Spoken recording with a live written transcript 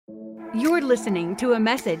You're listening to a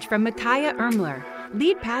message from Micaiah Ermler,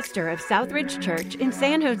 lead pastor of Southridge Church in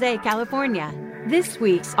San Jose, California. This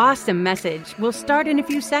week's awesome message will start in a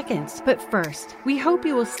few seconds, but first, we hope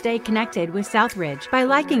you will stay connected with Southridge by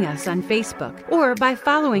liking us on Facebook or by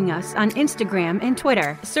following us on Instagram and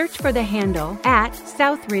Twitter. Search for the handle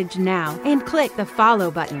 @Southridge Now and click the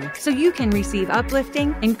follow button so you can receive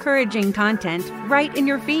uplifting, encouraging content right in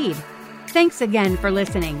your feed. Thanks again for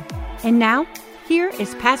listening. And now, here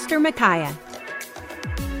is Pastor Micaiah.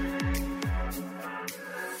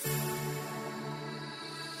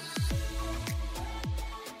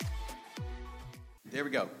 There we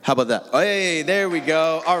go. How about that? Hey, there we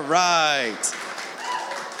go. All right.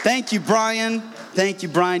 Thank you, Brian. Thank you,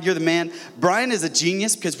 Brian. You're the man. Brian is a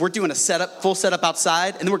genius because we're doing a full setup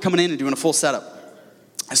outside, and then we're coming in and doing a full setup.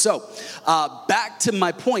 So, back to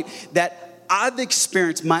my point that I've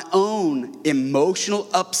experienced my own emotional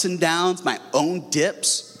ups and downs, my own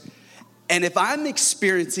dips. And if I'm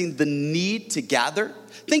experiencing the need to gather,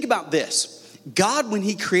 think about this. God, when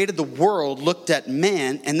he created the world, looked at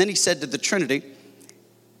man, and then he said to the Trinity,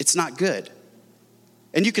 it's not good.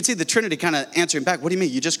 And you can see the Trinity kind of answering back, what do you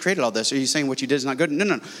mean? You just created all this. Are you saying what you did is not good?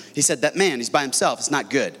 No. He said that man, he's by himself. It's not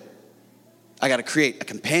good. I got to create a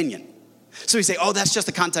companion. So we say, oh, that's just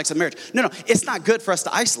the context of marriage. No, it's not good for us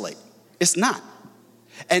to isolate. It's not.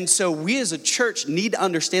 And so we as a church need to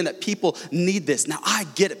understand that people need this. Now, I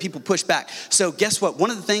get it. People push back. So guess what?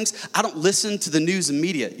 One of the things, I don't listen to the news and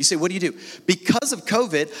media. You say, what do you do? Because of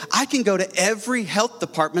COVID, I can go to every health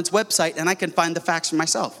department's website and I can find the facts for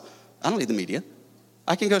myself. I don't need the media.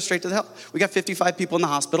 I can go straight to the health. We got 55 people in the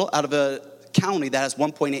hospital out of a county that has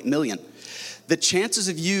 1.8 million. The chances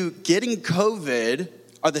of you getting COVID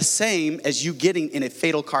are the same as you getting in a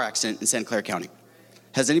fatal car accident in Santa Clara County.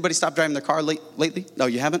 Has anybody stopped driving their car lately? No,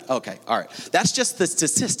 you haven't? Okay, all right. That's just the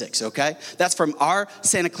statistics, okay? That's from our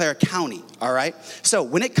Santa Clara County, all right? So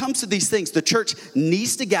when it comes to these things, the church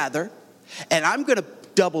needs to gather, and I'm going to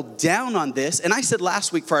double down on this. And I said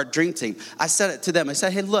last week for our dream team, I said it to them. I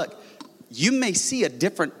said, hey, look, you may see a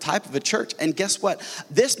different type of a church, and guess what?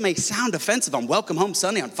 This may sound offensive on Welcome Home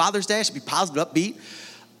Sunday, on Father's Day. I should be positive, upbeat.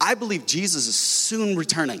 I believe Jesus is soon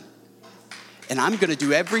returning, and I'm going to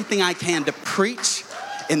do everything I can to preach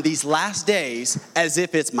in these last days as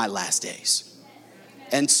if it's my last days.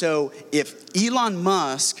 And so if Elon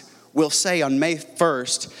Musk will say on May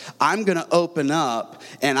 1st, I'm going to open up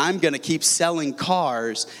and I'm going to keep selling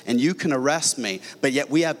cars and you can arrest me. But yet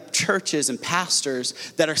we have churches and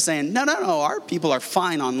pastors that are saying, no, our people are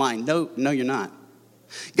fine online. No, you're not.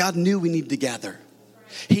 God knew we needed to gather.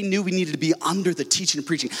 He knew we needed to be under the teaching and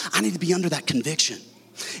preaching. I need to be under that conviction.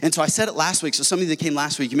 And so I said it last week, so some of you that came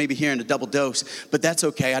last week, you may be hearing a double dose, but that's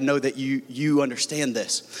okay. I know that you understand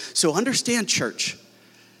this. So understand, church,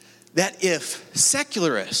 that if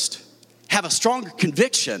secularists have a stronger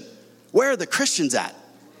conviction, where are the Christians at?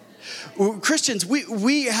 Christians,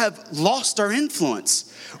 we have lost our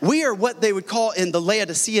influence. We are what they would call in the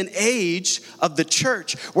Laodicean age of the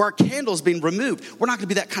church, where our candle's being removed. We're not going to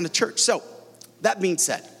be that kind of church. So that being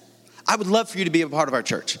said, I would love for you to be a part of our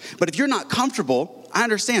church. But if you're not comfortable, I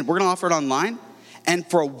understand. We're going to offer it online. And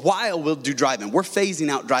for a while, we'll do drive-in. We're phasing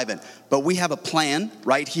out drive-in. But we have a plan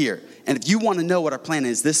right here. And if you want to know what our plan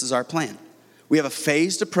is, this is our plan. We have a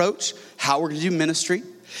phased approach, how we're going to do ministry.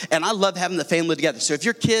 And I love having the family together. So if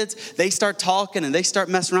your kids, they start talking and they start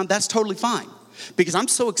messing around, that's totally fine. Because I'm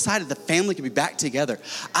so excited the family can be back together.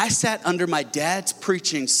 I sat under my dad's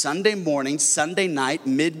preaching Sunday morning, Sunday night,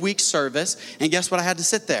 midweek service. And guess what? I had to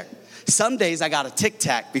sit there. Some days I got a Tic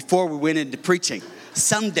Tac before we went into preaching.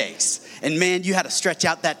 Some days. And man, you had to stretch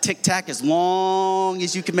out that Tic Tac as long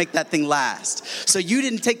as you could make that thing last. So you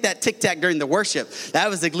didn't take that Tic Tac during the worship. That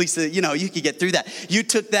was at least, you could get through that. You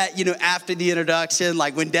took that, after the introduction,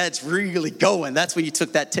 like when Dad's really going, that's when you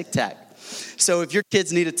took that Tic Tac. So if your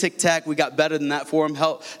kids need a Tic Tac, we got better than that for them.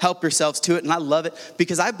 Help yourselves to it. And I love it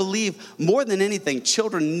because I believe more than anything,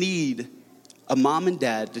 children need a mom and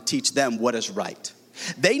dad to teach them what is right.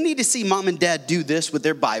 They need to see mom and dad do this with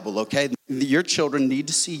their Bible, okay? Your children need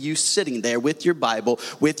to see you sitting there with your Bible,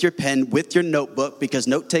 with your pen, with your notebook, because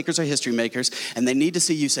note takers are history makers, and they need to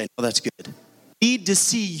see you saying, oh, that's good. Need to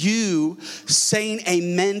see you saying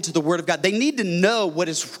amen to the word of God. They need to know what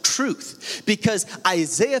is truth, because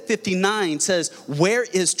Isaiah 59 says, where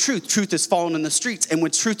is truth? Truth is fallen in the streets. And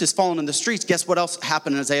when truth is fallen in the streets, guess what else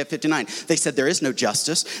happened in Isaiah 59? They said there is no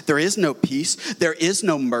justice, there is no peace, there is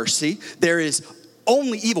no mercy, there is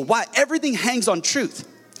only evil. Why? Everything hangs on truth.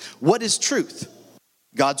 What is truth?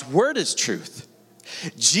 God's word is truth.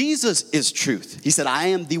 Jesus is truth. He said, I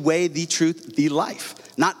am the way, the truth, the life.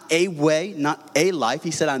 Not a way, not a life.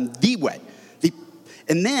 He said, I'm the way.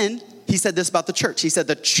 And then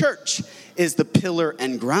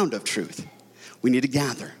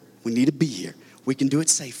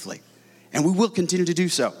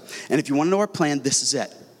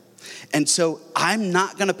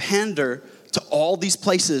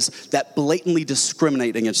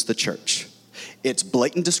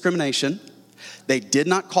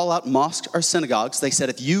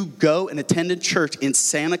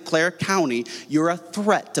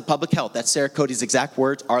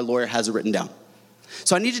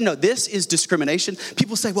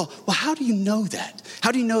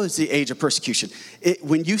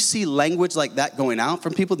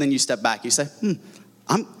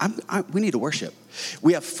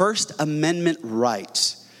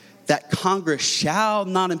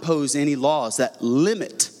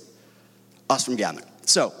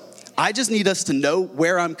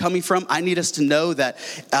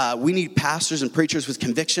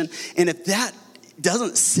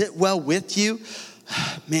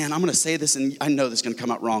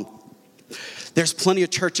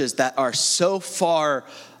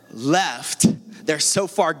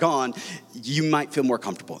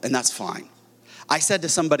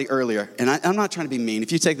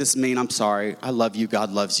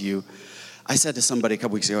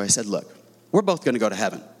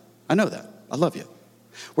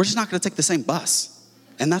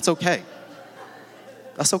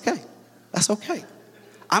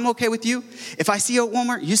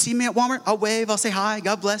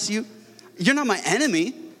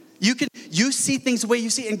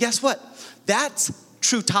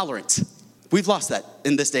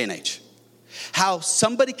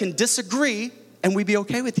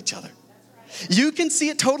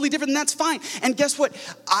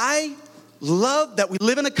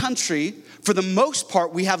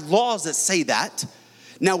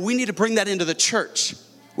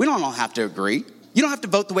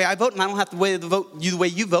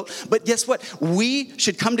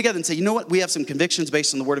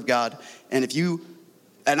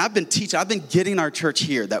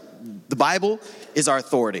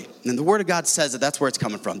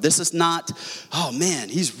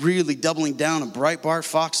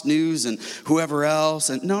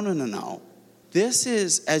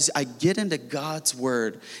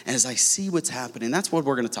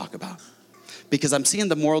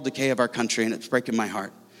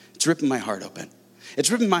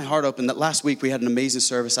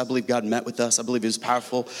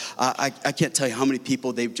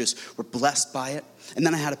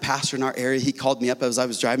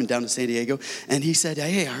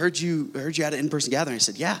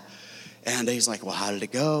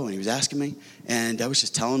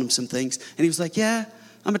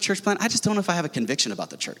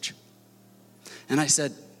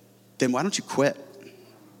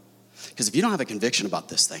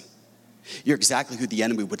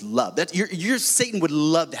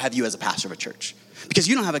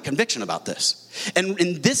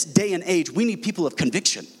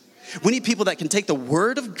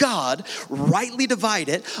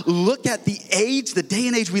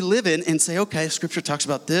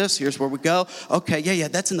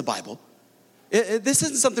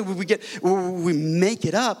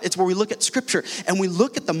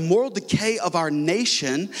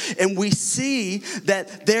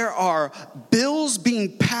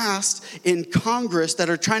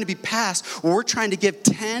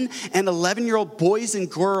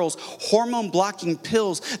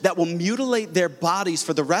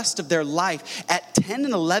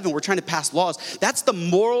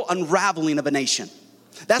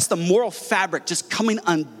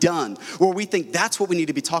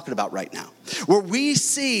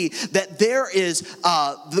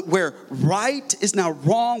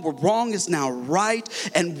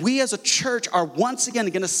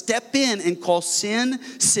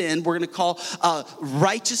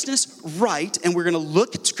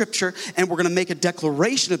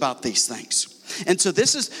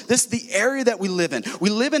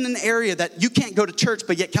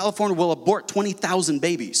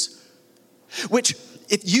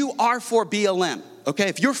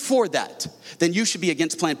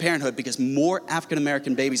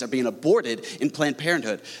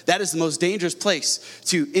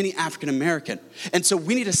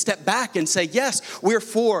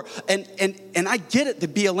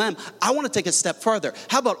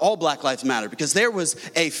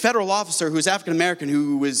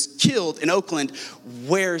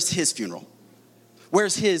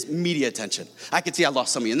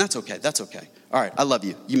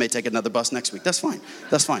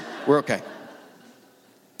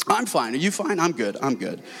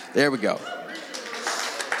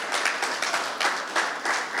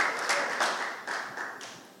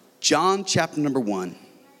John chapter number 1,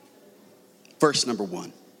 verse number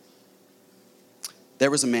 1.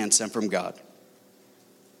 There was a man sent from God.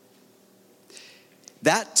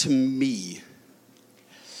 That to me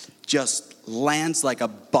just lands like a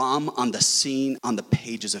bomb on the scene on the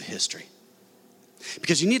pages of history.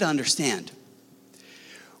 Because you need to understand,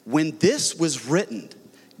 when this was written,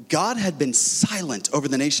 God had been silent over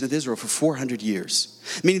the nation of Israel for 400 years.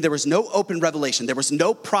 Meaning there was no open revelation. There was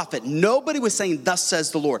no prophet. Nobody was saying, thus says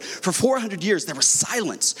the Lord. For 400 years, there was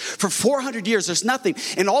silence. For 400 years, there's nothing.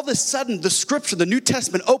 And all of a sudden, the scripture, the New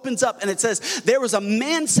Testament opens up and it says, there was a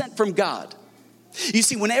man sent from God. You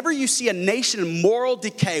see, whenever you see a nation in moral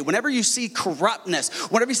decay, whenever you see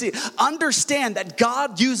corruptness, whenever you see, understand that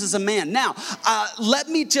God uses a man. Now, let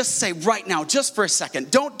me just say right now, just for a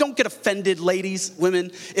second, don't get offended, ladies,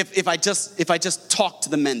 women, if I just talk to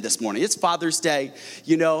the men this morning. It's Father's Day,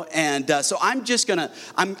 and so I'm just gonna,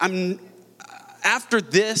 after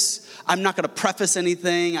this, I'm not going to preface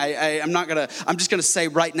anything. I'm just going to say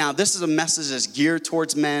right now, this is a message that's geared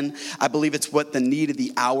towards men. I believe it's what the need of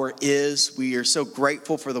the hour is. We are so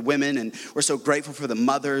grateful for the women, and we're so grateful for the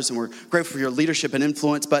mothers, and we're grateful for your leadership and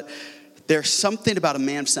influence. But there's something about a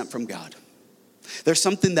man sent from God. There's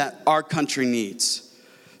something that our country needs.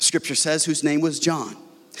 Scripture says, whose name was John.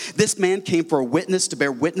 This man came for a witness, to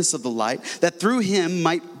bear witness of the light, that through him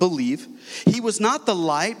might believe. He was not the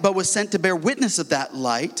light, but was sent to bear witness of that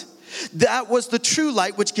light. That was the true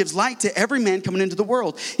light, which gives light to every man coming into the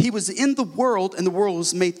world. He was in the world, and the world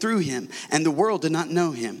was made through him, and the world did not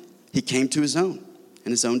know him. He came to his own,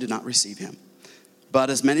 and his own did not receive him. But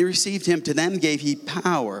as many received him, to them gave he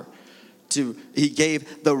power. He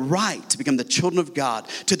gave the right to become the children of God,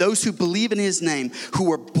 to those who believe in his name, who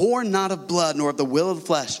were born not of blood, nor of the will of the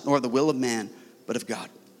flesh, nor of the will of man, but of God.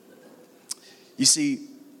 You see,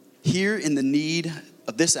 here in the need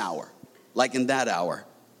of this hour, like in that hour,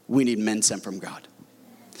 we need men sent from God.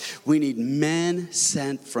 We need men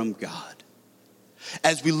sent from God.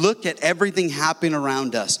 As we look at everything happening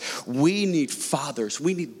around us, we need fathers,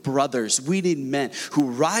 we need brothers, we need men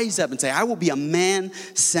who rise up and say, I will be a man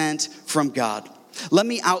sent from God. Let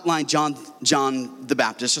me outline John the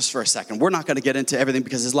Baptist just for a second. We're not going to get into everything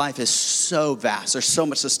because his life is so vast. There's so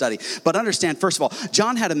much to study. But understand, first of all,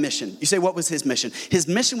 John had a mission. You say, what was his mission? His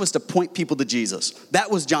mission was to point people to Jesus.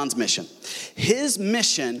 That was John's mission. His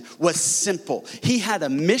mission was simple. He had a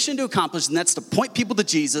mission to accomplish, and that's to point people to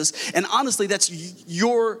Jesus. And honestly, that's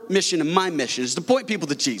your mission and my mission, is to point people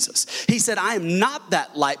to Jesus. He said, I am not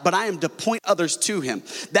that light, but I am to point others to him.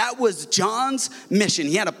 That was John's mission.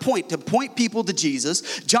 He had a point to point people to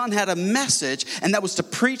Jesus. John had a message, and that was to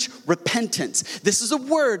preach repentance. This is a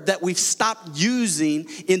word that we've stopped using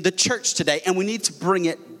in the church today, and we need to bring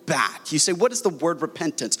it back. You say, what is the word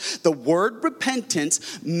repentance? The word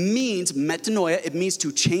repentance means metanoia. It means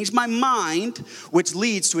to change my mind, which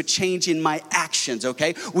leads to a change in my actions,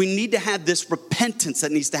 okay? We need to have this repentance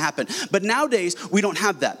that needs to happen. But nowadays, we don't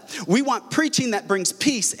have that. We want preaching that brings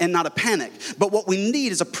peace and not a panic. But what we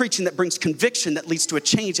need is a preaching that brings conviction that leads to a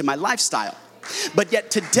change in my lifestyle. But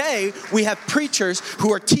yet today, we have preachers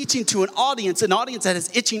who are teaching to an audience that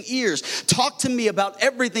has itching ears. Talk to me about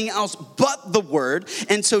everything else but the word.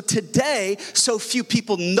 And so today, so few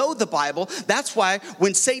people know the Bible. That's why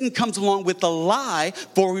when Satan comes along with the lie,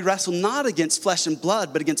 for we wrestle not against flesh and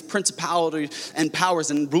blood, but against principalities and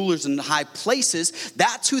powers and rulers in high places,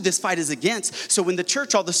 that's who this fight is against. So when the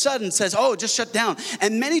church all of a sudden says, oh, just shut down,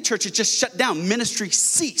 and many churches just shut down, ministry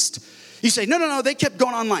ceased. You say, no, they kept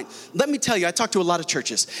going online. Let me tell you, I talked to a lot of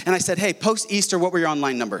churches, and I said, hey, post-Easter, what were your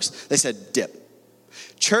online numbers? They said, dip.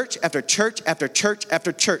 Church after church after church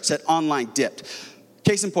after church said online dipped.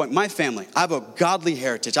 Case in point, my family, I have a godly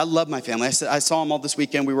heritage. I love my family. I saw them all this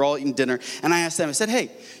weekend. We were all eating dinner, and I asked them, I said,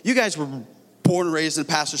 hey, you guys were born and raised in a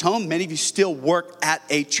pastor's home. Many of you still work at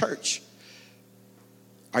a church.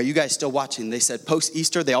 Are you guys still watching? They said,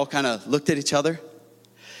 post-Easter, they all kind of looked at each other,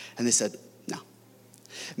 and they said,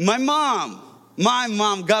 My mom,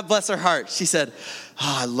 God bless her heart. She said,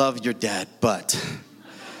 oh, I love your dad, but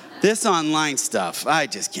this online stuff, I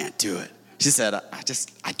just can't do it. She said,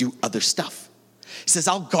 I do other stuff. She says,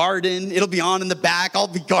 I'll garden. It'll be on in the back. I'll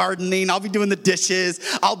be gardening. I'll be doing the dishes.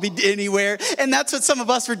 I'll be anywhere. And that's what some of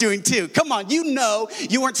us were doing too. Come on,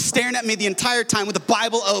 you weren't staring at me the entire time with the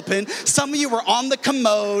Bible open. Some of you were on the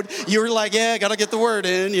commode. You were like, yeah, I got to get the word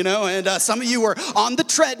in, and some of you were on the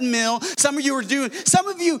treadmill. Some of you,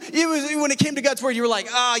 when it came to God's word, you were like,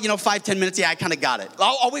 5-10 minutes. Yeah, I kind of got it.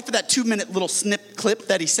 I'll wait for that 2-minute little snip clip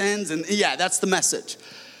that he sends. And yeah, that's the message.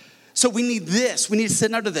 So we need this. We need to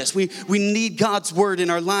sit under this. We need God's word in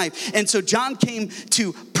our life. And so John came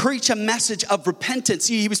to preach a message of repentance.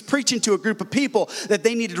 He was preaching to a group of people that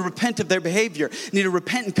they needed to repent of their behavior, needed to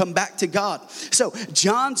repent and come back to God. So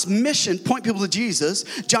John's mission, point people to Jesus.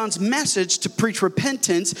 John's message to preach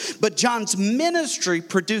repentance, but John's ministry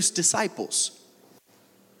produced disciples.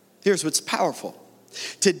 Here's what's powerful.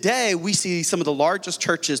 Today, we see some of the largest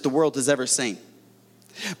churches the world has ever seen,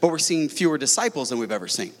 but we're seeing fewer disciples than we've ever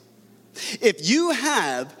seen. If you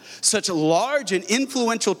have such large and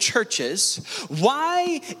influential churches,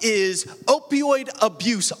 why is opioid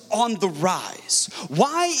abuse on the rise?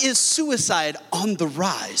 Why is suicide on the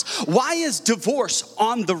rise? Why is divorce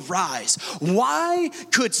on the rise? Why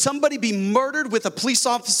could somebody be murdered with a police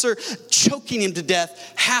officer choking him to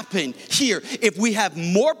death happen here? If we have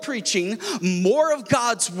more preaching, more of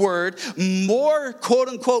God's word, more quote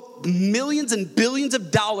unquote millions and billions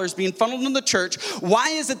of dollars being funneled into the church, why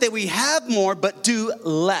is it that we have more but do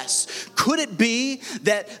less? Could it be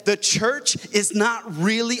that the church is not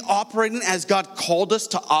really operating as God called us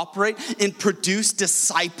to operate and produce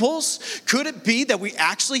disciples? Could it be that we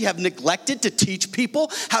actually have neglected to teach people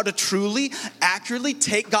how to truly, accurately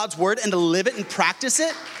take God's word and to live it and practice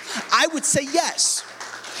it? I would say yes.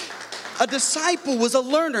 A disciple was a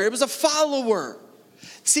learner. It was a follower.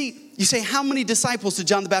 See, you say, how many disciples did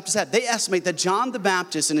John the Baptist have? They estimate that John the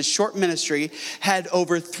Baptist in his short ministry had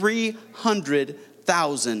over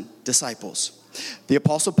 300,000 disciples. The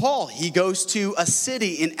Apostle Paul, he goes to a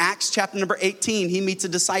city in Acts chapter number 18. He meets a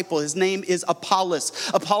disciple. His name is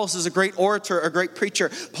Apollos. Apollos is a great orator, a great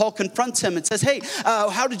preacher. Paul confronts him and says, hey,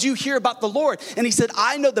 how did you hear about the Lord? And he said,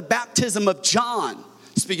 I know the baptism of John.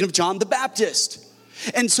 Speaking of John the Baptist.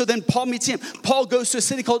 And so then Paul meets him. Paul goes to a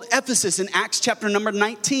city called Ephesus in Acts chapter number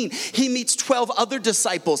 19. He meets 12 other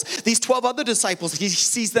disciples. These 12 other disciples, he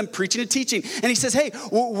sees them preaching and teaching. And he says, hey,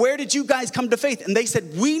 where did you guys come to faith? And they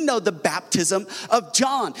said, we know the baptism of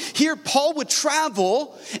John. Here, Paul would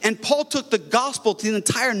travel, and Paul took the gospel to the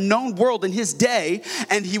entire known world in his day,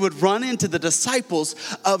 and he would run into the disciples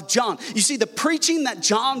of John. You see, the preaching that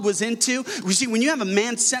John was into, you see, when you have a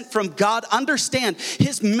man sent from God, understand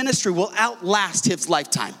his ministry will outlast his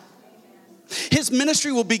lifetime. His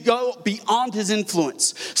ministry will go beyond his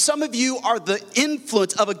influence. Some of you are the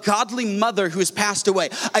influence of a godly mother who has passed away,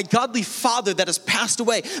 a godly father that has passed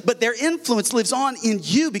away, but their influence lives on in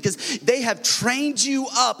you because they have trained you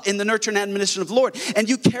up in the nurture and admonition of the Lord, and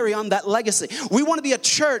you carry on that legacy. We want to be a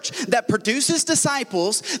church that produces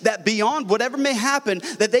disciples that beyond whatever may happen,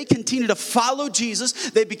 that they continue to follow Jesus,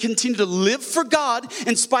 they continue to live for God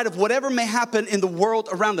in spite of whatever may happen in the world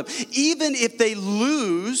around them, even if they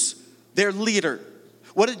lose their leader.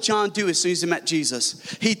 What did John do as soon as he met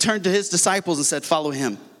Jesus? He turned to his disciples and said, follow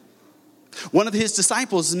him. One of his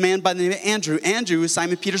disciples is a man by the name of Andrew. Andrew is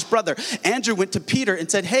Simon Peter's brother. Andrew went to Peter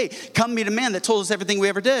and said, hey, come meet a man that told us everything we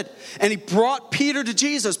ever did. And he brought Peter to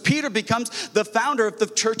Jesus. Peter becomes the founder of the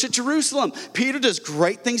church at Jerusalem. Peter does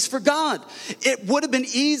great things for God. It would have been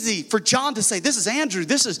easy for John to say, this is Andrew.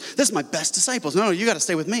 This is my best disciples. No, you got to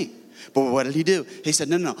stay with me. But what did he do? He said,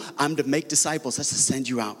 no, I'm to make disciples. That's to send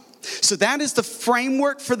you out. So that is the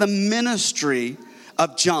framework for the ministry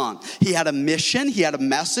of John. He had a mission, he had a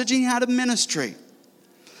message, and he had a ministry.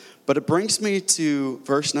 But it brings me to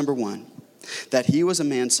verse number 1, that he was a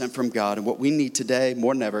man sent from God. And what we need today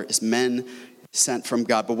more than ever is men sent from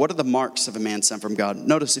God. But what are the marks of a man sent from God?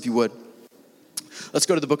 Notice, if you would, let's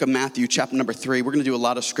go to the book of Matthew, chapter number 3. We're going to do a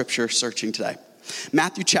lot of scripture searching today.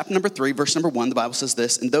 Matthew chapter number 3, verse number 1, the Bible says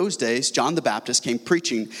this: in those days, John the Baptist came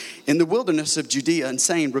preaching in the wilderness of Judea and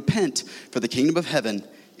saying, repent, for the kingdom of heaven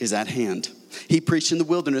is at hand. He preached in the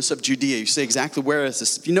wilderness of Judea. You say, exactly where is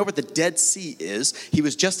this? If you know where the Dead Sea is, he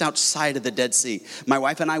was just outside of the Dead Sea. My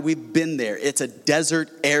wife and I, we've been there. It's a desert,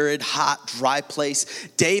 arid, hot, dry place.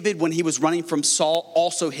 David, when he was running from Saul,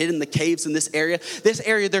 also hid in the caves in this area. This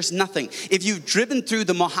area, there's nothing. If you've driven through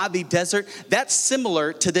the Mojave Desert, that's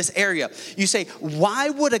similar to this area. You say, why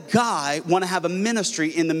would a guy want to have a ministry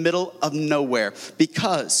in the middle of nowhere?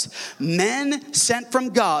 Because men sent from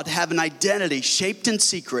God have an identity shaped in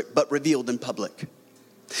secret, but revealed in public.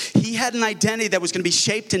 He had an identity that was going to be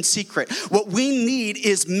shaped in secret. What we need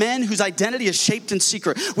is men whose identity is shaped in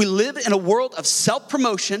secret. We live in a world of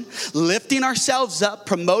self-promotion, lifting ourselves up,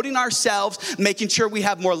 promoting ourselves, making sure we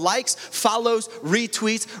have more likes, follows,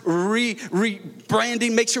 retweets,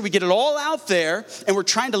 rebranding, make sure we get it all out there, and we're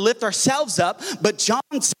trying to lift ourselves up. But John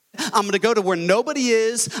said, I'm going to go to where nobody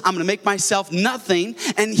is. I'm going to make myself nothing.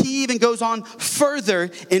 And he even goes on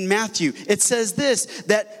further in Matthew. It says this,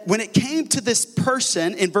 that when it came to this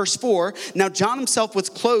person in verse 4, now John himself was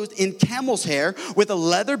clothed in camel's hair with a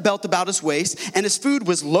leather belt about his waist, and his food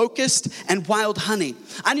was locust and wild honey.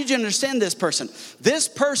 I need you to understand this person. This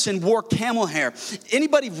person wore camel hair.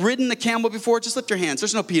 Anybody ridden a camel before? Just lift your hands.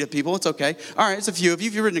 There's no PETA people. It's okay. All right, it's a few of you.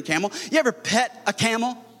 If you've ridden a camel. You ever pet a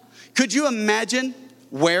camel? Could you imagine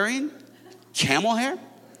wearing camel hair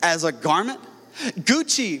as a garment?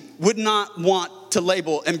 Gucci would not want to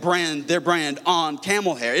label and brand their brand on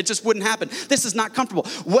camel hair. It just wouldn't happen. This is not comfortable.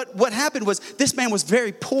 What happened was this man was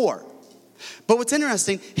very poor. But what's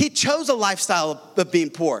interesting, he chose a lifestyle of being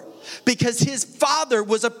poor because his father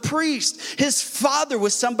was a priest. His father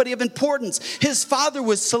was somebody of importance. His father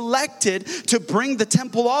was selected to bring the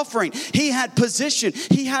temple offering. He had position.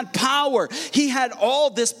 He had power. He had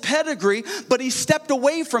all this pedigree, but he stepped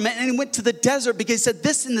away from it and he went to the desert because he said,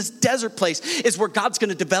 in this desert place is where God's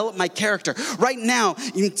going to develop my character. Right now,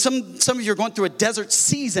 some of you are going through a desert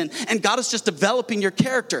season and God is just developing your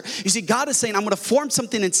character. You see, God is saying, I'm going to form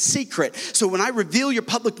something in secret. So when I reveal your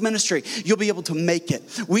public ministry, you'll be able to make it.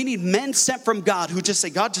 We need men sent from God who just say,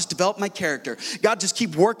 God, just develop my character. God, just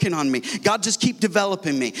keep working on me. God, just keep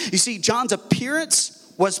developing me. You see, John's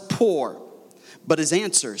appearance was poor, but his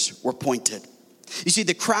answers were pointed. You see,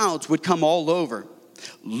 the crowds would come all over.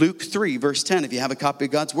 Luke 3, verse 10, if you have a copy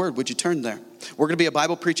of God's word, would you turn there? We're going to be a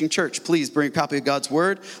Bible preaching church. Please bring a copy of God's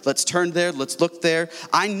word. Let's turn there. Let's look there.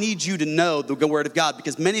 I need you to know the word of God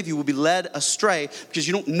because many of you will be led astray because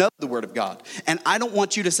you don't know the word of God. And I don't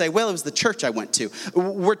want you to say, well, it was the church I went to.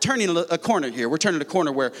 We're turning a corner here. We're turning a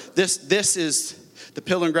corner where this is the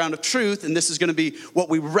pillar and ground of truth, and this is going to be what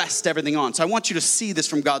we rest everything on. So I want you to see this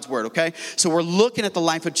from God's word, okay? So we're looking at the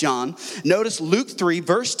life of John. Notice Luke 3,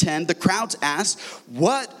 verse 10, the crowds asked,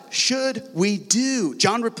 what should we do?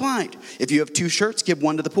 John replied, if you have 2 shirts, give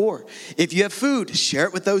one to the poor. If you have food, share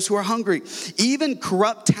it with those who are hungry. Even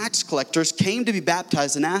corrupt tax collectors came to be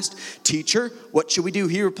baptized and asked, teacher, what should we do?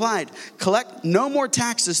 He replied, collect no more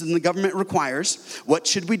taxes than the government requires. What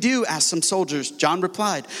should we do? Asked some soldiers. John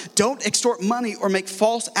replied, don't extort money or make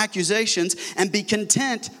false accusations and be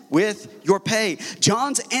content with your pay.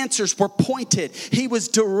 John's answers were pointed. He was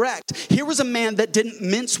direct. Here was a man that didn't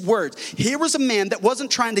mince words. Here was a man that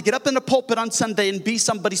wasn't trying to get up in the pulpit on Sunday and be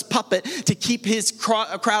somebody's puppet to keep his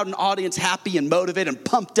crowd and audience happy and motivated and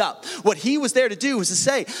pumped up. What he was there to do was to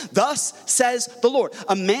say, thus says the Lord.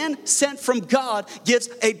 A man sent from God gives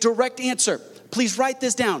a direct answer. Please write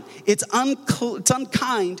this down. It's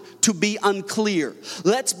unkind to be unclear.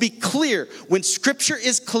 Let's be clear. When scripture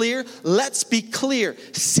is clear, let's be clear.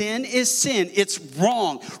 Sin is sin. It's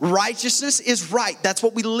wrong. Righteousness is right. That's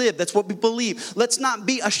what we live. That's what we believe. Let's not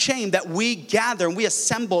be ashamed that we gather and we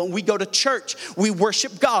assemble and we go to church. We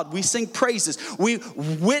worship God. We sing praises. We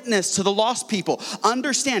witness to the lost people.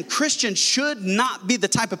 Understand, Christians should not be the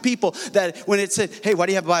type of people that when it said, hey, why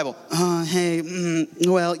do you have a Bible?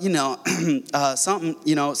 Well, you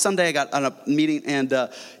know, someday I got on a meeting and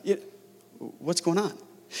what's going on?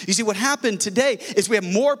 You see, what happened today is we have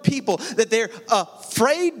more people that they're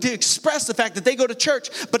afraid to express the fact that they go to church,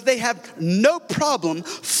 but they have no problem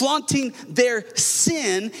flaunting their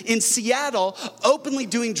sin in Seattle, openly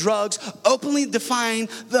doing drugs, openly defying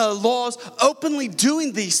the laws, openly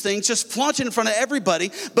doing these things, just flaunting in front of everybody.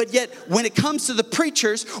 But yet, when it comes to the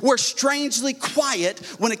preachers, we're strangely quiet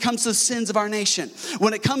when it comes to the sins of our nation.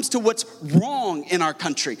 When it comes to what's wrong in our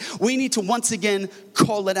country, we need to once again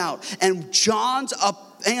call it out. And John's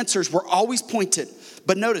answers were always pointed.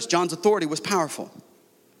 But notice, John's authority was powerful.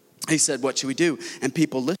 He said, what should we do? And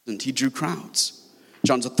people listened. He drew crowds.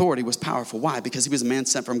 John's authority was powerful. Why? Because he was a man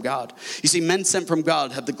sent from God. You see, men sent from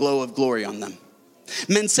God have the glow of glory on them.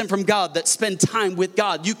 Men sent from God that spend time with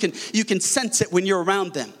God, you can sense it when you're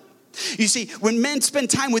around them. You see, when men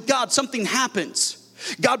spend time with God, something happens.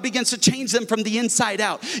 God begins to change them from the inside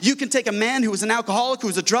out. You can take a man who was an alcoholic, who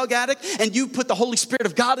was a drug addict, and you put the Holy Spirit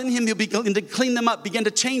of God in him. He'll begin to clean them up, begin to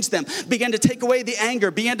change them, begin to take away the anger,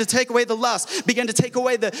 begin to take away the lust, begin to take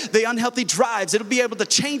away the unhealthy drives. It'll be able to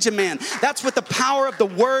change a man. That's what the power of the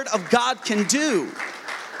Word of God can do.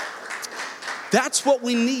 That's what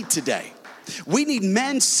we need today. We need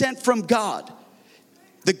men sent from God.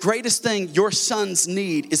 The greatest thing your sons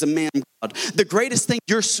need is a man The greatest thing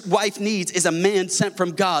your wife needs is a man sent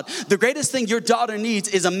from God. The greatest thing your daughter needs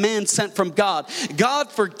is a man sent from God.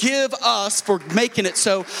 God forgive us for making it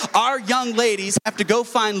so our young ladies have to go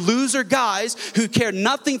find loser guys who care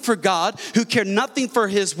nothing for God, who care nothing for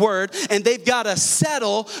his word, and they've got to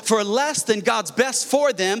settle for less than God's best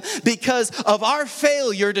for them because of our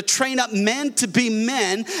failure to train up men to be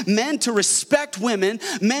men, men to respect women,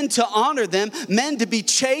 men to honor them, men to be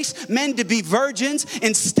chaste, men to be virgins.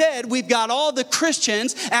 Instead, we've got all the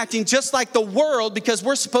Christians acting just like the world because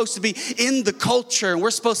we're supposed to be in the culture and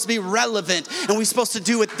we're supposed to be relevant and we're supposed to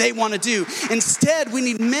do what they want to do. Instead, we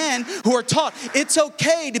need men who are taught it's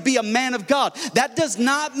okay to be a man of God. That does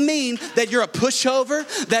not mean that you're a pushover,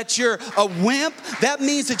 that you're a wimp. That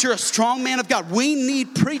means that you're a strong man of God. We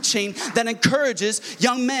need preaching that encourages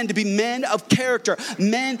young men to be men of character,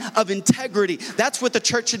 men of integrity. That's what the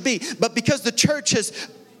church should be. But because the church has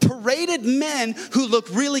paraded men who look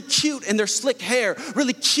really cute in their slick hair,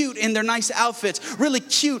 really cute in their nice outfits, really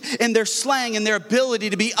cute in their slang and their ability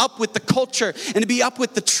to be up with the culture and to be up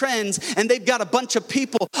with the trends. And they've got a bunch of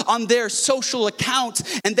people on their social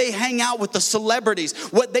accounts and they hang out with the celebrities.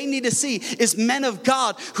 What they need to see is men of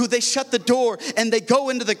God who they shut the door and they go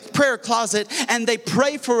into the prayer closet and they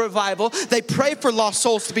pray for revival. They pray for lost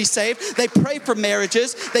souls to be saved. They pray for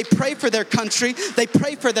marriages. They pray for their country. They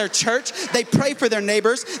pray for their church. They pray for their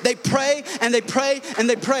neighbors. They pray and they pray and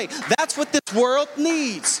they pray. That's what this world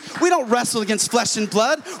needs. We don't wrestle against flesh and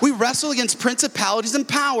blood. We wrestle against principalities and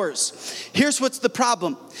powers. Here's what's the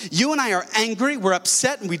problem. You and I are angry, we're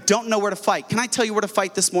upset, and we don't know where to fight. Can I tell you where to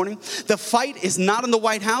fight this morning? The fight is not in the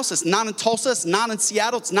White House. It's not in Tulsa. It's not in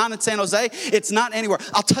Seattle. It's not in San Jose. It's not anywhere.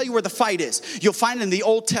 I'll tell you where the fight is. You'll find it in the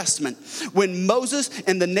Old Testament. When Moses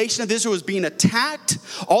and the nation of Israel was being attacked,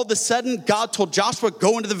 all of a sudden, God told Joshua,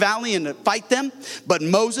 go into the valley and fight them. But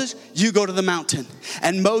Moses, you go to the mountain.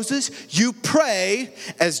 And Moses, you pray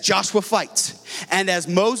as Joshua fights. And as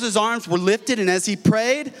Moses' arms were lifted and as he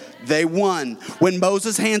prayed, they won. When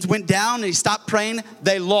Moses' hands went down and he stopped praying,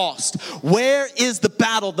 they lost. Where is the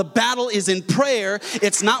battle? The battle is in prayer.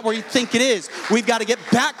 It's not where you think it is. We've got to get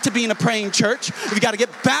back to being a praying church. We've got to get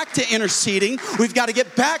back to interceding. We've got to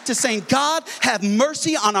get back to saying, God, have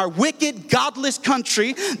mercy on our wicked, godless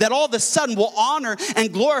country that all of a sudden will honor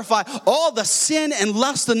and glorify all the sin and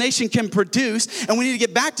lust the nation can produce. And we need to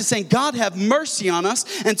get back to saying, God, have mercy on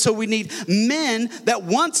us. And so we need men that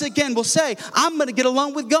once again will say, I'm going to get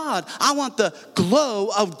along with God. I want the glow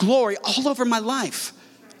of glory all over my life.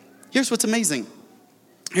 Here's what's amazing.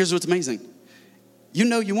 Here's what's amazing. You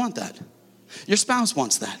know you want that. Your spouse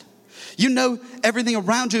wants that. You know everything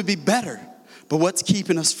around you would be better. But what's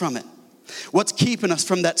keeping us from it? What's keeping us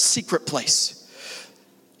from that secret place?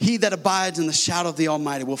 He that abides in the shadow of the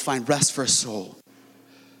Almighty will find rest for his soul.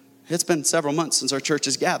 It's been several months since our church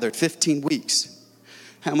has gathered, 15 weeks.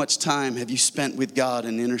 How much time have you spent with God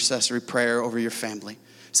in intercessory prayer over your family?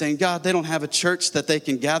 Saying, God, they don't have a church that they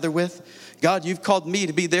can gather with. God, you've called me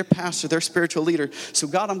to be their pastor, their spiritual leader. So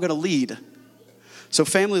God, I'm going to lead. So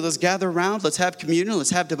family, let's gather around. Let's have communion.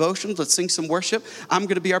 Let's have devotions. Let's sing some worship. I'm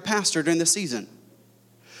going to be our pastor during this season.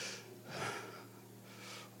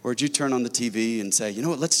 Or would you turn on the TV and say, you know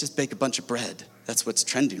what, let's just bake a bunch of bread. That's what's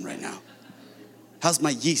trending right now. How's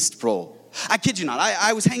my yeast roll? I kid you not.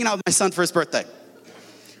 I was hanging out with my son for his birthday.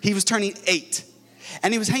 He was turning 8.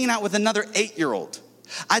 And he was hanging out with another 8-year-old.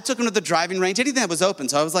 I took him to the driving range, anything that was open.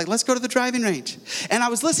 So I was like, let's go to the driving range. And I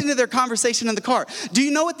was listening to their conversation in the car. Do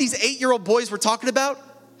you know what these 8-year-old boys were talking about?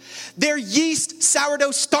 They're yeast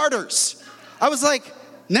sourdough starters. I was like,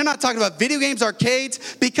 they're not talking about video games,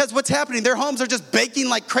 arcades, because what's happening, their homes are just baking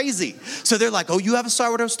like crazy. So they're like, oh, you have a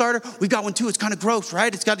sourdough starter? We've got one too. It's kind of gross,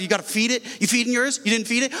 right? You got to feed it. You feeding yours? You didn't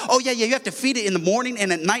feed it? Oh, yeah, you have to feed it in the morning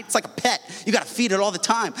and at night. It's like a pet. You got to feed it all the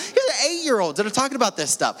time. Here's the 8-year-olds that are talking about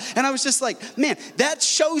this stuff. And I was just like, man, that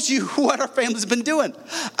shows you what our family's been doing.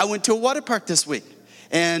 I went to a water park this week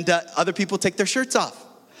and other people take their shirts off.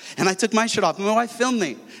 And I took my shirt off and my wife filmed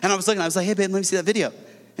me. And I was like, hey, babe, let me see that video.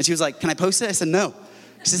 And she was like, can I post it? I said, no.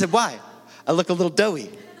 She said, why? I look a little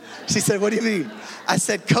doughy. She said, what do you mean? I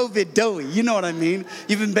said, COVID doughy. You know what I mean?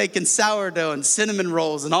 You've been baking sourdough and cinnamon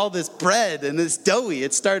rolls and all this bread and this doughy.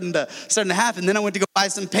 It's starting to happen. Then I went to go buy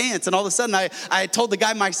some pants. And all of a sudden, I told the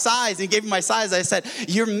guy my size. And he gave me my size. I said,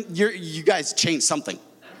 you guys changed something.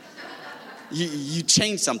 You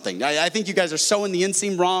changed something. I think you guys are sewing the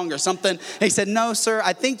inseam wrong or something. And he said, no, sir,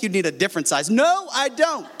 I think you need a different size. No, I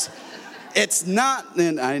don't. It's not.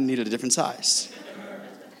 And I needed a different size.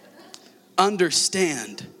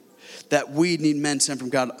 Understand that we need men sent from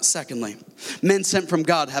God. Secondly, men sent from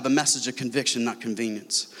God have a message of conviction, not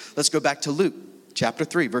convenience. Let's go back to Luke. Chapter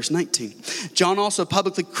 3, verse 19. John also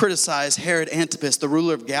publicly criticized Herod Antipas, the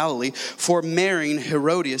ruler of Galilee, for marrying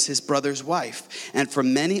Herodias, his brother's wife, and for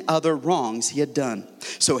many other wrongs he had done.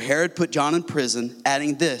 So Herod put John in prison,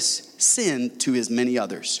 adding this sin to his many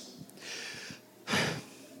others.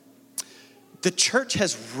 The church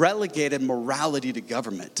has relegated morality to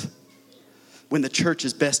government when the church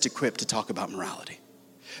is best equipped to talk about morality,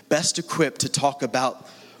 best equipped to talk about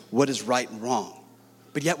what is right and wrong.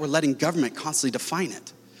 But yet we're letting government constantly define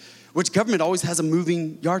it, which government always has a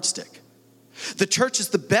moving yardstick. The church is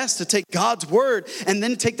the best to take God's word and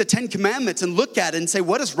then take the 10 commandments and look at it and say,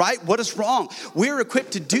 what is right, what is wrong? We're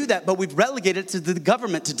equipped to do that, but we've relegated it to the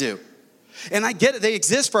government to do. And I get it, they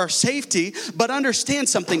exist for our safety, but understand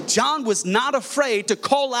something. John was not afraid to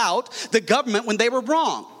call out the government when they were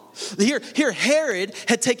wrong. Here Herod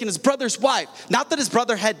had taken his brother's wife. Not that his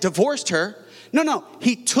brother had divorced her. No,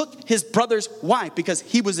 he took his brother's wife because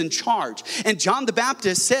he was in charge. And John the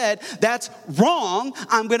Baptist said, that's wrong.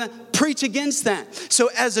 I'm going to preach against that. So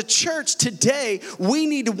as a church today, we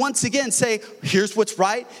need to once again say, here's what's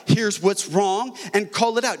right, here's what's wrong, and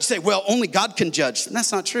call it out. You say, well, only God can judge. And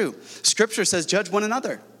that's not true. Scripture says, judge one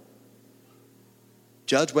another.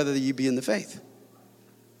 Judge whether you be in the faith.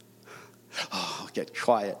 Oh, get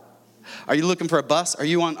quiet. Are you looking for a bus? Are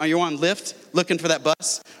you on Lyft looking for that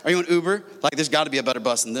bus? Are you on Uber? Like, there's got to be a better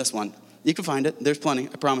bus than this one. You can find it. There's plenty,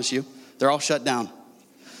 I promise you. They're all shut down.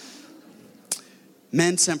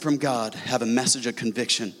 Men sent from God have a message of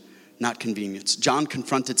conviction, not convenience. John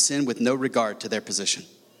confronted sin with no regard to their position.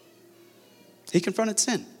 He confronted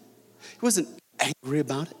sin. He wasn't angry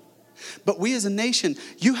about it. But we as a nation,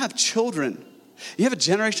 you have children. You have a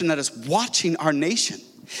generation that is watching our nation.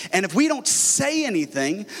 And if we don't say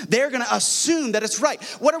anything, they're going to assume that it's right.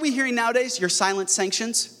 What are we hearing nowadays? Your silent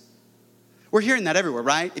sanctions? We're hearing that everywhere,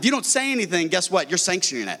 right? If you don't say anything, guess what? You're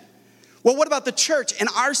sanctioning it. Well, what about the church and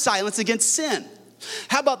our silence against sin?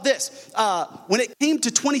 How about this? When it came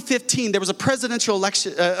to 2015, there was a presidential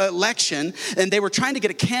election, and they were trying to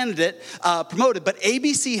get a candidate promoted. But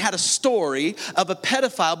ABC had a story of a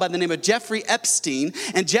pedophile by the name of Jeffrey Epstein,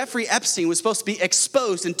 and Jeffrey Epstein was supposed to be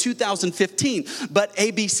exposed in 2015. But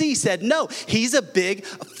ABC said, no, he's a big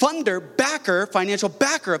financial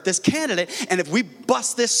backer of this candidate, and if we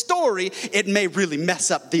bust this story, it may really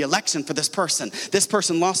mess up the election for this person. This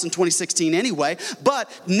person lost in 2016 anyway, but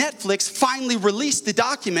Netflix finally released the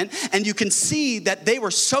document, and you can see that they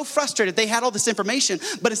were so frustrated. They had all this information,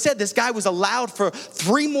 but it said this guy was allowed for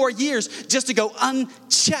 3 more years just to go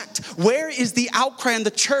unchecked. Where is the outcry in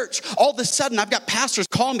the church? All of a sudden, I've got pastors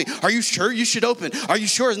calling me. Are you sure you should open? Are you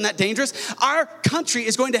sure? Isn't that dangerous? Our country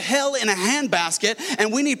is going to hell in a handbasket,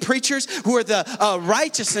 and we need preachers who are the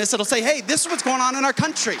righteousness that'll say, hey, this is what's going on in our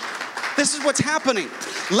country. This is what's happening.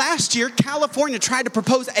 Last year, California tried to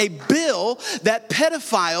propose a bill that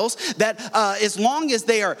pedophiles, that as long as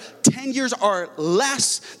they are 10 years or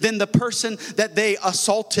less than the person that they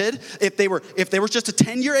assaulted, if there was just a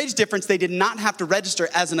 10-year age difference, they did not have to register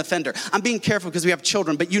as an offender. I'm being careful because we have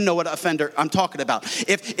children, but you know what offender I'm talking about.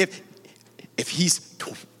 If he's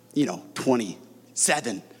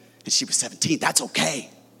 27 and she was 17, that's okay.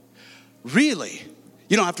 Really?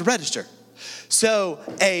 You don't have to register. So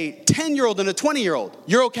a 10-year-old and a 20-year-old,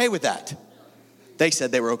 you're okay with that? They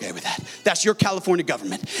said they were okay with that. That's your California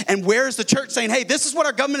government. And where is the church saying, hey, this is what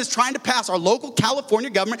our government is trying to pass. Our local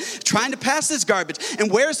California government is trying to pass this garbage.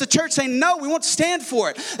 And where is the church saying, no, we won't stand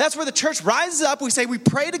for it? That's where the church rises up. We say, we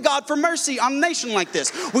pray to God for mercy on a nation like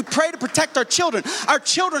this. We pray to protect our children. Our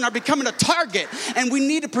children are becoming a target, and we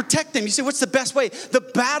need to protect them. You say, what's the best way? The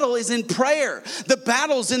battle is in prayer. The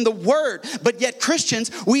battle's in the word. But yet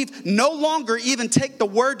Christians, we've no longer even take the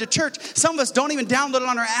word to church. Some of us don't even download it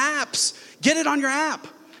on our apps. Get it on your app.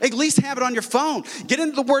 At least have it on your phone. Get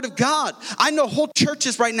into the Word of God. I know whole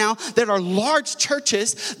churches right now that are large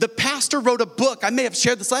churches. The pastor wrote a book. I may have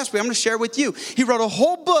shared this last week. I'm going to share it with you. He wrote a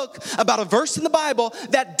whole book about a verse in the Bible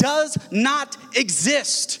that does not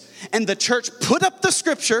exist. And the church put up the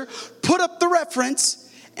scripture, put up the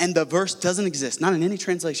reference, and the verse doesn't exist, not in any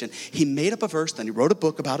translation. He made up a verse, then he wrote a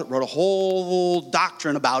book about it, wrote a whole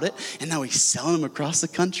doctrine about it, and now he's selling them across the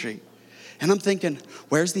country. And I'm thinking,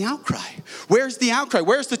 where's the outcry? Where's the outcry?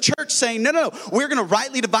 Where's the church saying, no, we're going to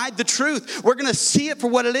rightly divide the truth. We're going to see it for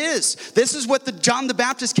what it is. This is what John the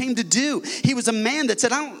Baptist came to do. He was a man that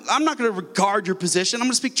said, I'm not going to regard your position. I'm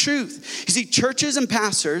going to speak truth. You see, churches and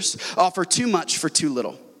pastors offer too much for too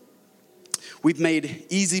little. We've made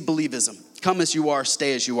easy believism. Come as you are,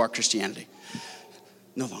 stay as you are Christianity.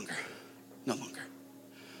 No longer. No longer.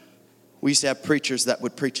 We used to have preachers that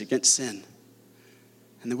would preach against sin,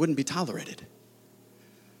 and they wouldn't be tolerated.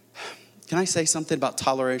 Can I say something about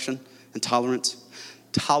toleration and tolerance?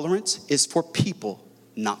 Tolerance is for people,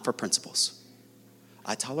 not for principles.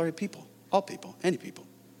 I tolerate people, all people, any people,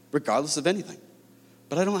 regardless of anything.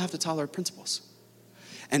 But I don't have to tolerate principles.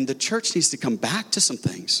 And the church needs to come back to some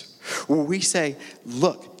things where we say,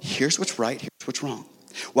 look, here's what's right, here's what's wrong.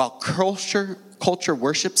 While culture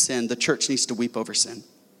worships sin, the church needs to weep over sin.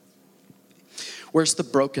 Where's the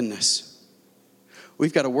brokenness?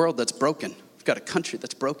 We've got a world that's broken. We've got a country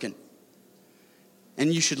that's broken.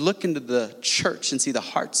 And you should look into the church and see the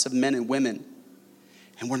hearts of men and women,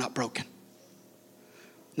 and we're not broken.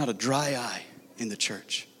 Not a dry eye in the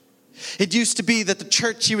church. It used to be that the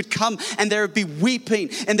church, you would come and there would be weeping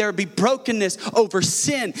and there would be brokenness over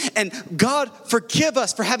sin. And God forgive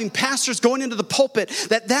us for having pastors going into the pulpit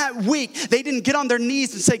that week they didn't get on their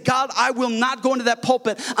knees and say, God, I will not go into that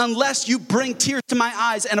pulpit unless you bring tears to my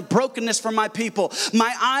eyes and a brokenness for my people.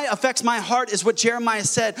 My eye affects my heart is what Jeremiah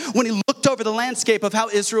said when he looked over the landscape of how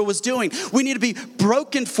Israel was doing. We need to be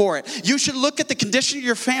broken for it. You should look at the condition of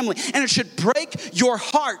your family and it should break your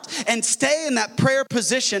heart and stay in that prayer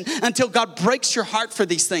position until God breaks your heart for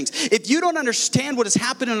these things. If you don't understand what has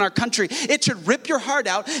happened in our country, it should rip your heart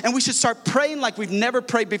out and we should start praying like we've never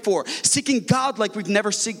prayed before, seeking God like we've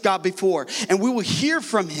never sought God before, and we will hear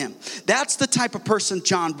from him. That's the type of person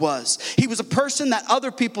John was. He was a person that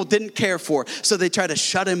other people didn't care for, so they tried to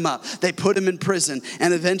shut him up. They put him in prison,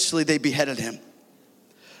 and eventually they beheaded him.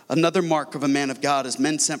 Another mark of a man of God is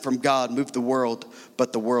men sent from God move the world,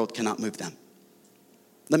 but the world cannot move them.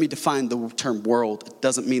 Let me define the term world. It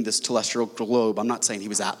doesn't mean this terrestrial globe. I'm not saying he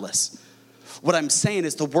was Atlas. What I'm saying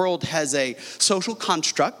is the world has a social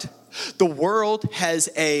construct. The world has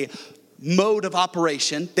a mode of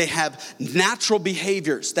operation. They have natural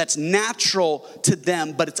behaviors that's natural to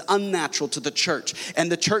them, but it's unnatural to the church. And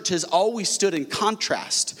the church has always stood in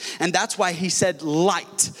contrast. And that's why he said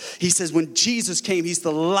light. He says when Jesus came, he's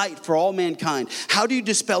the light for all mankind. How do you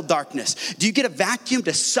dispel darkness? Do you get a vacuum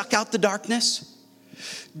to suck out the darkness?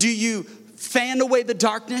 Do you fan away the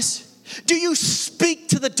darkness? Do you speak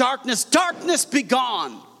to the darkness? Darkness, be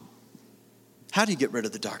gone. How do you get rid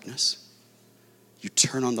of the darkness? You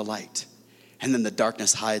turn on the light, and then the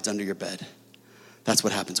darkness hides under your bed. That's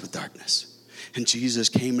what happens with darkness. And Jesus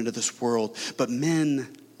came into this world, but men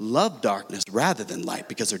love darkness rather than light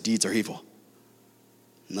because their deeds are evil.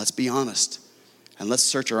 And let's be honest. And let's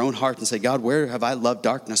search our own heart and say, God, where have I loved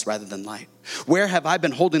darkness rather than light? Where have I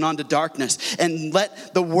been holding on to darkness? And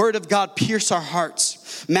let the word of God pierce our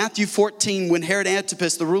hearts. Matthew 14, when Herod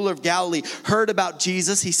Antipas, the ruler of Galilee, heard about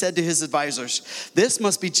Jesus, he said to his advisors, this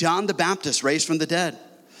must be John the Baptist raised from the dead.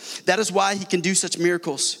 That is why he can do such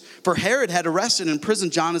miracles. For Herod had arrested and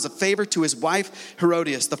imprisoned John as a favor to his wife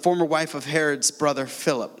Herodias, the former wife of Herod's brother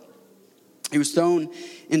Philip. He was thrown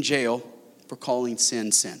in jail for calling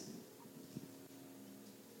sin, sin.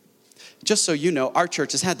 Just so you know, our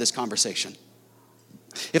church has had this conversation.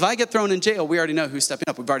 If I get thrown in jail, we already know who's stepping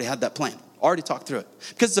up. We've already had that plan, already talked through it.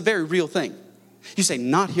 Because it's a very real thing. You say,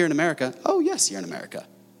 not here in America. Oh, yes, here in America.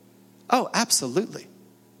 Oh, absolutely.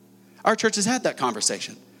 Our church has had that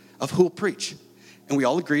conversation of who'll preach. And we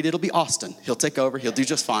all agreed it'll be Austin. He'll take over. He'll do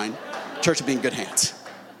just fine. Church will be in good hands.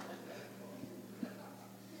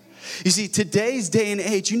 You see, today's day and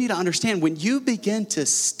age, you need to understand when you begin to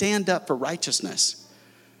stand up for righteousness,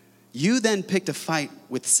 you then picked a fight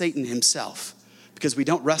with Satan himself because we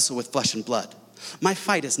don't wrestle with flesh and blood. My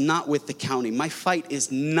fight is not with the county. My fight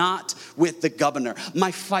is not with the governor. My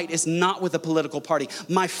fight is not with a political party.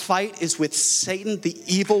 My fight is with Satan, the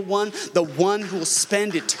evil one, the one who will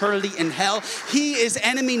spend eternity in hell. He is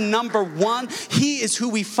enemy number one. He is who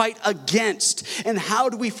we fight against. And how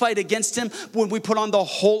do we fight against him? When we put on the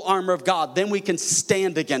whole armor of God, then we can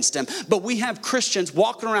stand against him. But we have Christians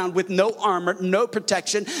walking around with no armor, no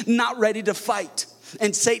protection, not ready to fight.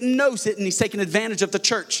 And Satan knows it, and he's taking advantage of the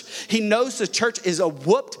church. He knows the church is a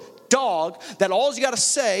whooped dog that all you got to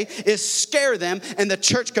say is scare them, and the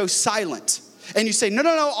church goes silent. And you say, no,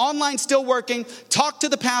 online's still working. Talk to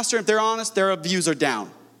the pastor. If they're honest, their views are down.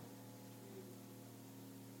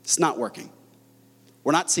 It's not working.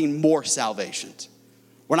 We're not seeing more salvations.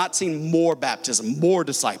 We're not seeing more baptism, more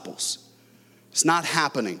disciples. It's not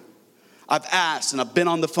happening. I've asked, and I've been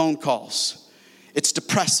on the phone calls. It's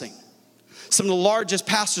depressing. Some of the largest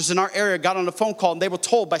pastors in our area got on a phone call and they were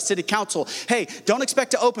told by city council, hey, don't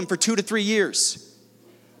expect to open for 2 to 3 years.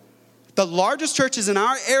 The largest churches in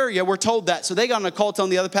our area were told that. So they got on a call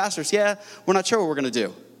telling the other pastors, yeah, we're not sure what we're going to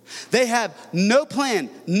do. They have no plan,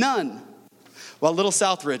 none. Well, Little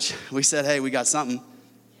Southridge, we said, hey, we got something.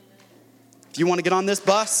 If you want to get on this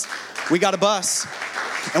bus, we got a bus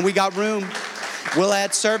and we got room. We'll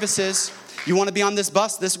add services. You want to be on this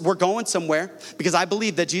bus? We're going somewhere because I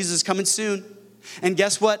believe that Jesus is coming soon. And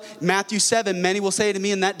guess what? Matthew 7, many will say to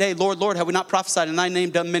me in that day, Lord, Lord, have we not prophesied in thy name,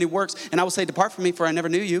 done many works? And I will say, depart from me, for I never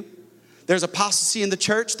knew you. There's apostasy in the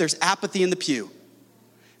church. There's apathy in the pew.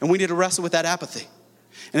 And we need to wrestle with that apathy.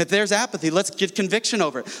 And if there's apathy, let's give conviction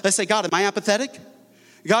over it. Let's say, God, am I apathetic?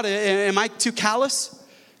 God, am I too callous?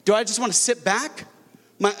 Do I just want to sit back?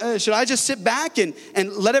 Should I just sit back and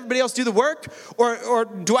let everybody else do the work? Or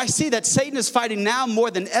do I see that Satan is fighting now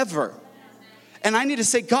more than ever? And I need to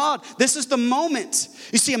say, God, this is the moment.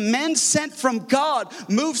 You see, a man sent from God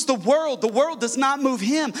moves the world. The world does not move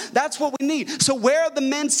him. That's what we need. So where are the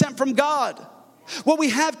men sent from God? What we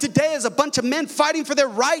have today is a bunch of men fighting for their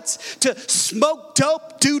rights to smoke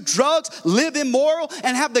dope, do drugs, live immoral,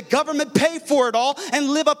 and have the government pay for it all and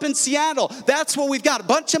live up in Seattle. That's what we've got. A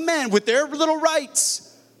bunch of men with their little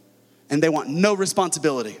rights, and they want no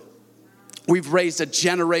responsibility. We've raised a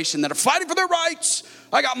generation that are fighting for their rights.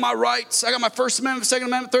 I got my rights. I got my First Amendment, Second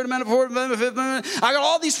Amendment, Third Amendment, Fourth Amendment, Fifth Amendment. I got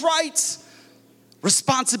all these rights.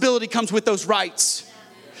 Responsibility comes with those rights.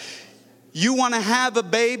 You want to have a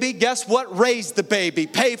baby? Guess what? Raise the baby.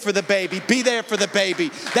 Pay for the baby. Be there for the baby.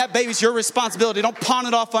 That baby's your responsibility. Don't pawn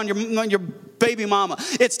it off on your baby mama.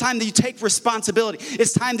 It's time that you take responsibility.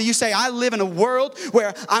 It's time that you say, I live in a world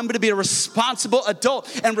where I'm going to be a responsible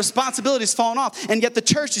adult, and responsibility is falling off. And yet the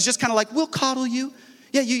church is just kind of like, we'll coddle you.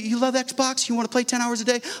 Yeah, you love Xbox? You want to play 10 hours a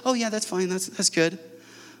day? Oh, yeah, that's fine. That's good.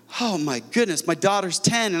 Oh, my goodness. My daughter's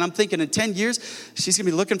 10, and I'm thinking in 10 years, she's going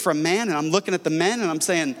to be looking for a man, and I'm looking at the men, and I'm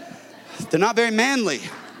saying, they're not very manly.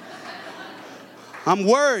 I'm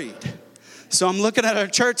worried. So I'm looking at our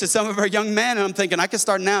church, at some of our young men, and I'm thinking, I can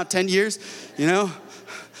start now, 10 years,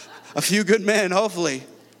 a few good men, hopefully.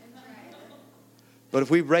 But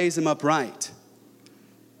if we raise them up right,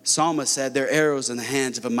 Psalmist said, they're arrows in the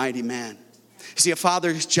hands of a mighty man. You see, a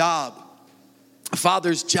father's job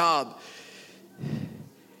is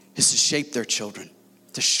to shape their children,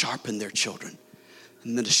 to sharpen their children,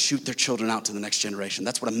 and then to shoot their children out to the next generation.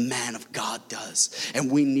 That's what a man of God does. And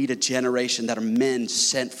we need a generation that are men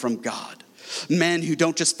sent from God. Men who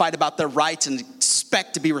don't just fight about their rights and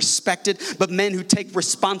expect to be respected, but men who take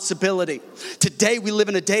responsibility. Today we live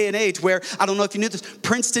in a day and age where, I don't know if you knew this,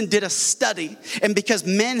 Princeton did a study, and because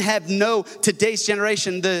men have today's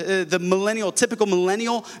generation, the typical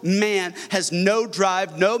millennial man has no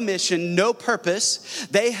drive, no mission, no purpose.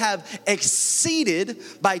 They have exceeded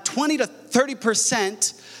by 20 to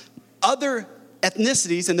 30% other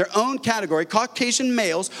ethnicities in their own category. Caucasian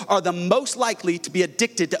males are the most likely to be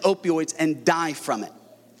addicted to opioids and die from it.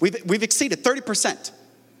 We've exceeded 30%.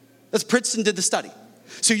 That's Princeton did the study.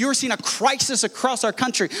 So you're seeing a crisis across our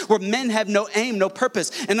country where men have no aim, no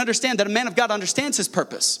purpose, and understand that a man of God understands his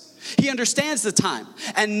purpose. He understands the time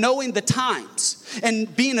and knowing the times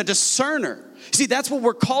and being a discerner. See, that's what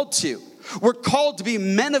we're called to. We're called to be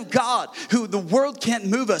men of God who the world can't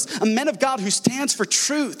move us. A men of God who stands for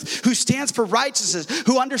truth, who stands for righteousness,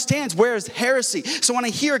 who understands where is heresy. So when I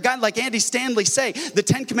hear a guy like Andy Stanley say the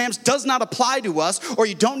 10 Commandments does not apply to us, or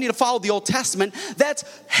you don't need to follow the Old Testament, that's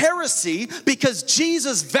heresy, because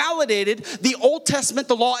Jesus validated the Old Testament,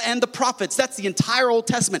 the law, and the prophets. That's the entire Old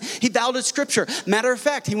Testament. He validated Scripture. Matter of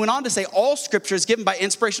fact, he went on to say all Scripture is given by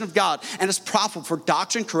inspiration of God and is profitable for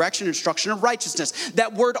doctrine, correction, instruction, and righteousness.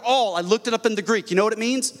 That word all, I looked it up in the Greek. You know what it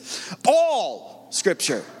means? All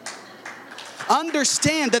Scripture.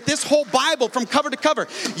 Understand that this whole Bible from cover to cover,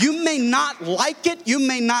 you may not like it, you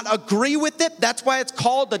may not agree with it. That's why it's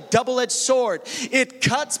called a double-edged sword. It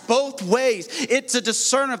cuts both ways. It's a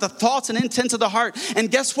discerner of the thoughts and intents of the heart. And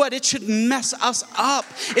guess what? It should mess us up.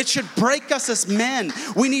 It should break us as men.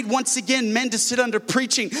 We need, once again, men to sit under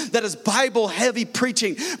preaching that is Bible-heavy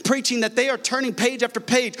preaching that they are turning page after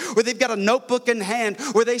page, where they've got a notebook in hand,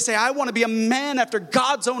 where they say, I want to be a man after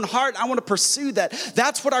God's own heart. I want to pursue that.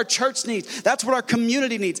 That's what our church needs. That's what our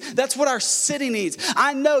community needs. That's what our city needs.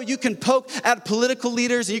 I know you can poke at political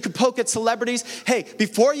leaders and you can poke at celebrities. Hey,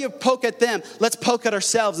 before you poke at them, let's poke at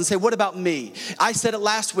ourselves and say, what about me? I said it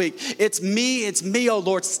last week. It's me, oh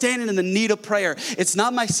Lord, standing in the need of prayer. It's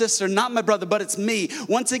not my sister, not my brother, but it's me.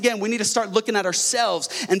 Once again, we need to start looking at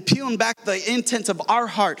ourselves and peeling back the intents of our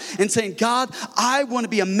heart and saying, God, I want to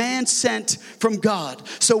be a man sent from God.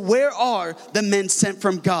 So where are the men sent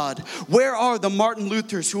from God? Where are the Martin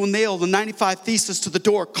Luthers who will nail the 95 95 Thesis to the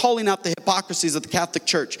door, calling out the hypocrisies of the Catholic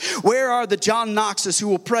Church? Where are the John Knoxes who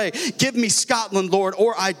will pray, give me Scotland, Lord,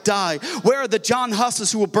 or I die? Where are the John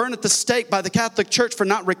Husses who will burn at the stake by the Catholic Church for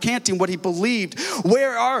not recanting what he believed?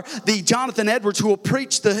 Where are the Jonathan Edwards who will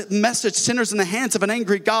preach the message, sinners in the hands of an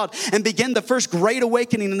angry God, and begin the first great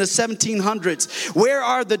awakening in the 1700s? Where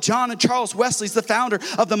are the John and Charles Wesleys, the founder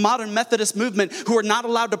of the modern Methodist movement, who are not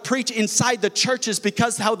allowed to preach inside the churches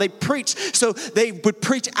because how they preached? So they would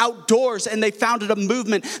preach outdoors, and they founded a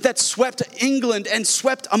movement that swept England and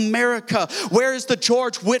swept America. Where is the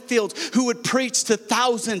George Whitefield who would preach to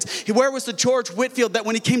thousands? Where was the George Whitefield that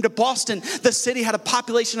when he came to Boston, the city had a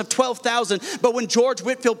population of 12,000, but when George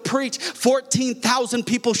Whitefield preached, 14,000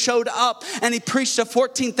 people showed up, and he preached to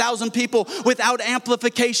 14,000 people without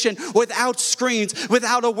amplification, without screens,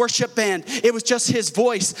 without a worship band. It was just his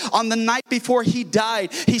voice. On the night before he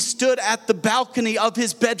died, he stood at the balcony of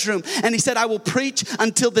his bedroom, and he said, I will preach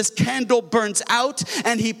until this candle burns out.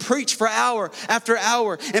 And he preached for hour after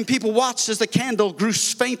hour, and people watched as the candle grew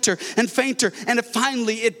fainter and fainter, and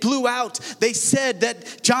finally it blew out. They said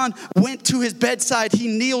that John went to his bedside, he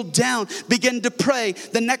kneeled down, began to pray.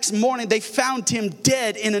 The next morning they found him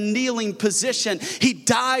dead in a kneeling position. He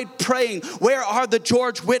died praying. Where are the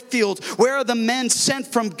George Whitefields? Where are the men sent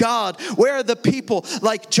from God? Where are the people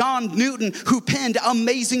like John Newton who penned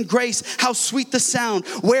Amazing Grace, how sweet the sound?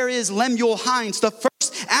 Where is Lemuel Hines, the first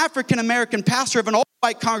African-American pastor of an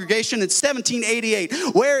all-white congregation in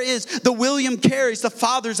 1788? Where is the William Careys, the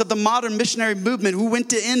fathers of the modern missionary movement who went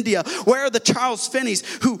to India? Where are the Charles Finneys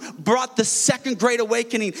who brought the second great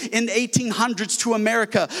awakening in the 1800s to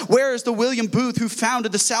America? Where is the William Booth who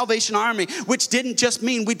founded the Salvation Army, which didn't just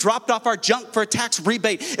mean we dropped off our junk for a tax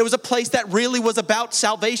rebate. It was a place that really was about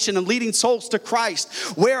salvation and leading souls to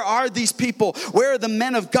Christ. Where are these people? Where are the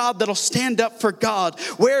men of God that'll stand up for God?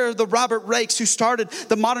 Where are the Robert Rakes who started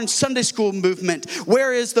the modern Sunday school movement?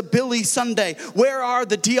 Where is the Billy Sunday? Where are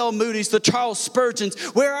the D.L. Moody's, the Charles Spurgeons?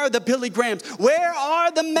 Where are the Billy Grahams? Where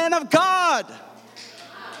are the men of God?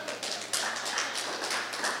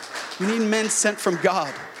 We need men sent from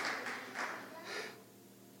God.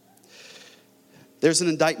 There's an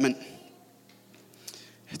indictment.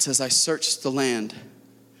 It says, I searched the land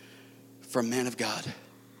for a man of God,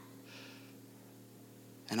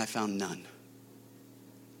 and I found none.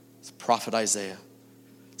 It's the prophet Isaiah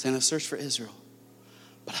saying, I searched for Israel,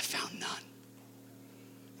 but I found none.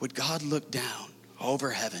 Would God look down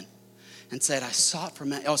over heaven and said, I sought for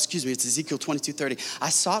man, it's Ezekiel 22:30. I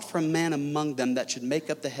sought for a man among them that should make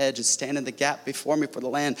up the hedge and stand in the gap before me for the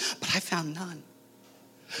land, but I found none.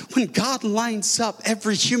 When God lines up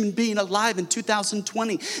every human being alive in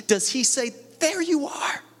 2020, does he say, there you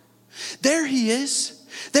are. There he is.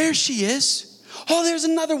 There she is. Oh, there's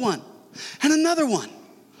another one. And another one.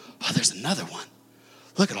 Oh, there's another one.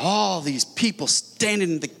 Look at all these people standing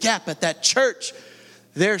in the gap at that church.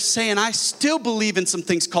 They're saying, I still believe in some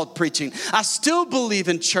things called preaching. I still believe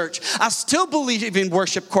in church. I still believe in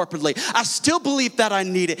worship corporately. I still believe that I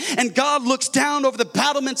need it. And God looks down over the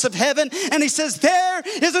battlements of heaven and he says, there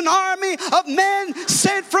is an army of men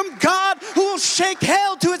sent from God who will shake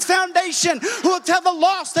hell to its foundation, who will tell the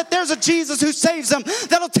lost that there's a Jesus who saves them,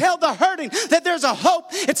 that'll tell the hurting that there's a hope.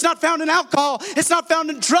 It's not found in alcohol. It's not found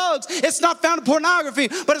in drugs. It's not found in pornography,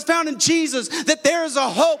 but it's found in Jesus, that there is a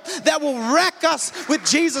hope that will wreck us with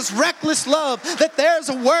Jesus' reckless love, that there's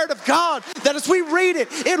a word of God, that as we read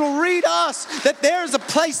it, it'll read us, that there's a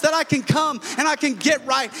place that I can come and I can get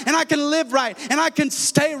right and I can live right and I can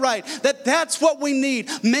stay right, that's what we need,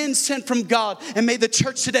 men sent from God. And may the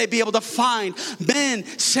church today be able to find men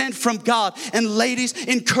sent from God. And ladies,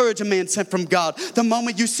 encourage a man sent from God. The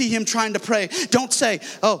moment you see him trying to pray, don't say,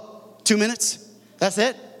 2 minutes, that's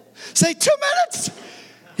it. Say 2 minutes.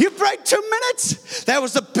 You prayed 2 minutes? That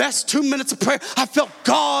was the best 2 minutes of prayer. I felt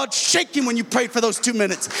God shaking when you prayed for those 2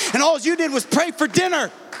 minutes. And all you did was pray for dinner.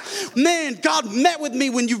 Man, God met with me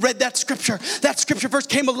when you read that scripture. That scripture verse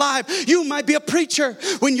came alive. You might be a preacher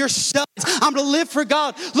when you're stuck. I'm going to live for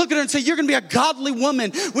God. Look at her and say, you're going to be a godly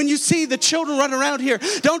woman. When you see the children running around here,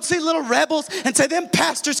 don't see little rebels and say, them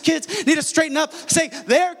pastors' kids need to straighten up. Say,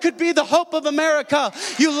 there could be the hope of America.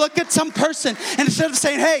 You look at some person and instead of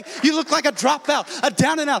saying, hey, you look like a dropout, a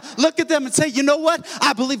down and out, look at them and say, you know what?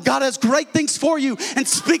 I believe God has great things for you, and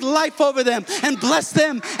speak life over them and bless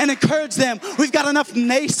them and encourage them. We've got enough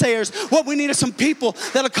naysayers. What we need are some people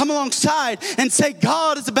that'll come alongside and say,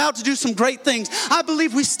 God is about to do some great things. I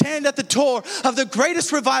believe we stand at the door of the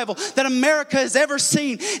greatest revival that America has ever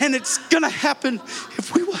seen, and it's going to happen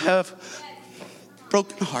if we will have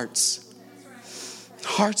broken hearts.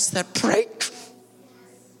 Hearts that break.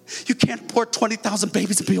 You can't abort 20,000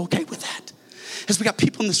 babies and be okay with that. is we got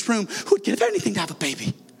people in this room who would give anything to have a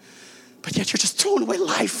baby. But yet you're just throwing away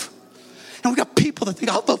life. And we got people that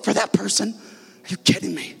think, I'll vote for that person. Are you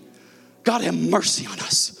kidding me? God have mercy on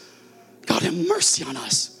us. God have mercy on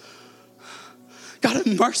us. God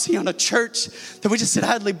have mercy on a church that we just sit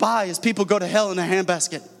idly by as people go to hell in a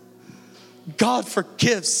handbasket. God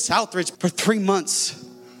forgives Southridge. For 3 months,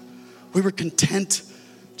 we were content.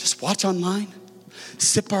 Just watch online,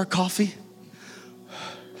 sip our coffee.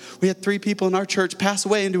 We had 3 people in our church pass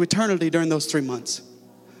away into eternity during those 3 months.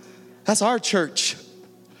 That's our church.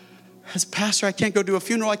 As a pastor, I can't go do a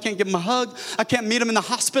funeral. I can't give them a hug. I can't meet them in the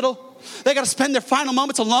hospital. They got to spend their final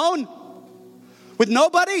moments alone with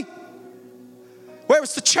nobody. Where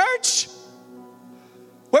was the church?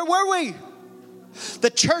 Where were we? The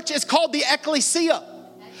church is called the ecclesia.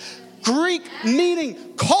 Greek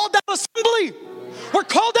meaning called out assembly. We're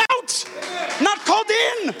called out, not called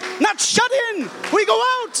in, not shut in. We go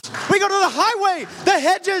out. We go to the highway, the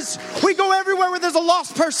hedges. We go everywhere where there's a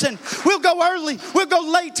lost person. We'll go early. We'll go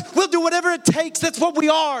late. We'll do whatever it takes. That's what we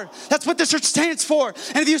are. That's what the church stands for.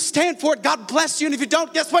 And if you stand for it, God bless you. And if you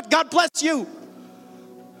don't, guess what? God bless you.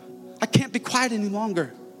 I can't be quiet any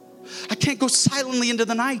longer. I can't go silently into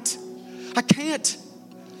the night. I can't.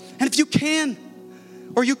 And if you can,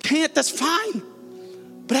 or you can't, that's fine.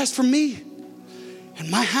 But as for me and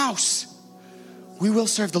my house, we will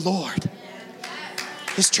serve the Lord.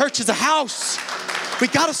 This church is a house. We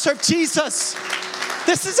got to serve Jesus.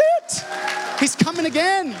 This is it. He's coming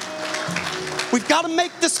again. We've got to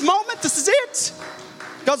make this moment. This is it.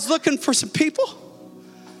 God's looking for some people.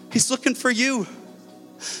 He's looking for you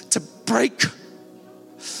to break.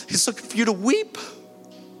 He's looking for you to weep.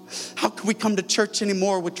 How can we come to church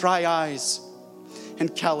anymore with dry eyes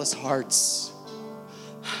and callous hearts?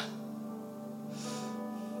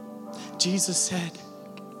 Jesus said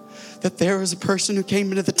that there was a person who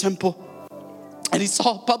came into the temple and he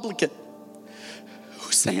saw a publican who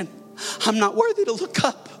was saying, I'm not worthy to look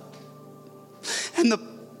up. And the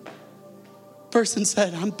person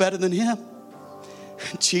said, I'm better than him.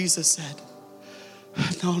 And Jesus said,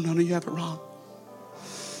 no, you have it wrong.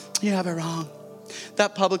 You have it wrong.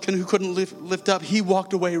 That publican who couldn't lift up, he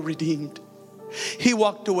walked away redeemed. He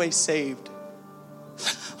walked away saved.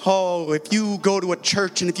 Oh, if you go to a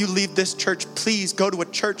church and if you leave this church, please go to a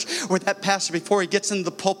church where that pastor, before he gets into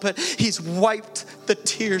the pulpit, he's wiped the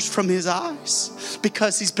tears from his eyes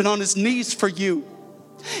because he's been on his knees for you.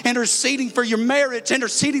 Interceding for your marriage,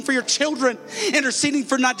 interceding for your children, interceding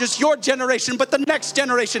for not just your generation, but the next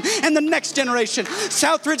generation and the next generation.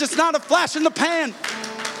 Southridge is not a flash in the pan.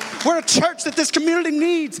 We're a church that this community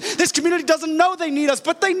needs. This community doesn't know they need us,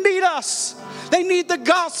 but they need us. They need the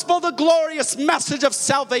gospel, the glorious message of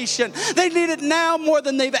salvation. They need it now more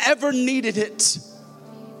than they've ever needed it.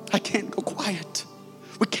 I can't go quiet.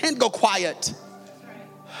 We can't go quiet.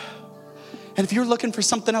 And if you're looking for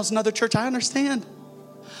something else, another church, I understand.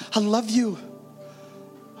 I love you.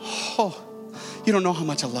 Oh, you don't know how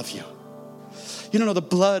much I love you. You don't know the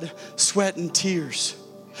blood, sweat, and tears.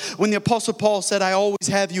 When the Apostle Paul said, I always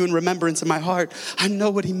have you in remembrance in my heart, I know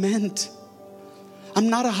what he meant. I'm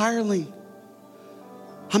not a hireling.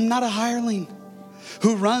 I'm not a hireling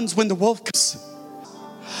who runs when the wolf comes.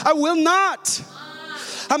 I will not.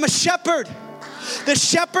 I'm a shepherd. The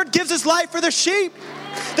shepherd gives his life for the sheep.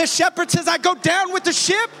 The shepherd says, I go down with the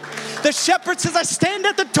sheep. The shepherd says, I stand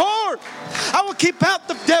at the door. I will keep out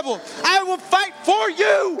the devil. I will fight for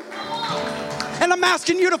you. And I'm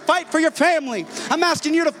asking you to fight for your family. I'm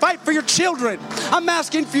asking you to fight for your children. I'm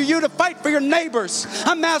asking for you to fight for your neighbors.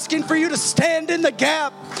 I'm asking for you to stand in the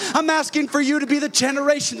gap. I'm asking for you to be the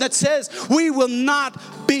generation that says we will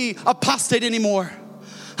not be apostate anymore.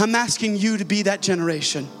 I'm asking you to be that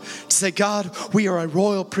generation. To say, God, we are a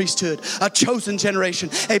royal priesthood, a chosen generation,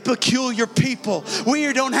 a peculiar people.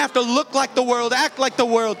 We don't have to look like the world, act like the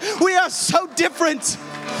world. We are so different.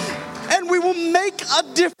 And we will make a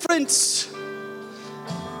difference.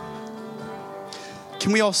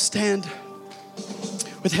 Can we all stand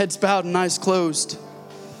with heads bowed and eyes closed?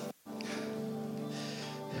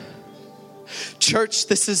 Church,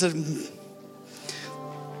 this is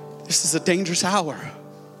a dangerous hour.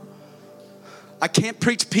 I can't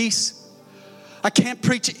preach peace. I can't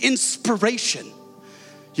preach inspiration.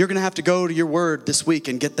 You're going to have to go to your word this week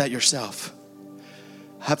and get that yourself.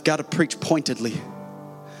 I've got to preach pointedly.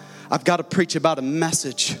 I've got to preach about a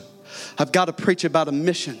message. I've got to preach about a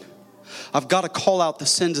mission. I've got to call out the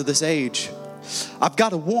sins of this age. I've got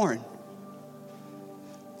to warn.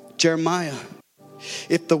 Jeremiah,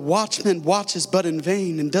 if the watchman watches but in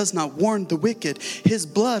vain and does not warn the wicked, his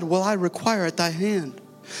blood will I require at thy hand.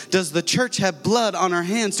 Does the church have blood on our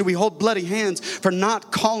hands? Do we hold bloody hands for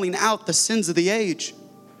not calling out the sins of the age?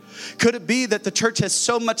 Could it be that the church has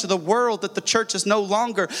so much of the world that the church is no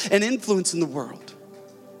longer an influence in the world?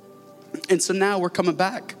 And so now we're coming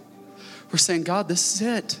back. We're saying, God, this is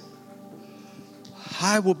it.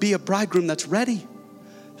 I will be a bridegroom that's ready,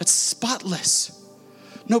 that's spotless.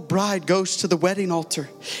 No bride goes to the wedding altar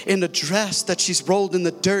in a dress that she's rolled in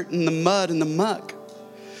the dirt and the mud and the muck.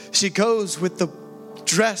 She goes with the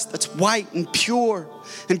dress that's white and pure.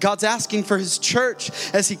 And God's asking for his church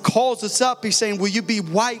as he calls us up. He's saying, will you be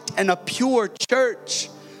white and a pure church?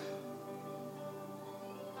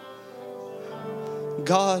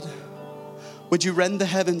 God, would you rend the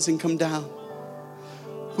heavens and come down?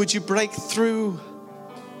 Would you break through?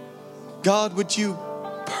 God, would you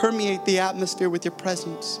permeate the atmosphere with your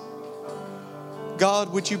presence?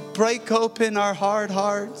 God, would you break open our hard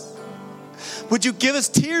hearts? Would you give us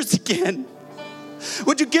tears again?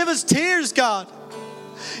 Would you give us tears, God?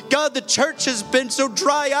 God, the church has been so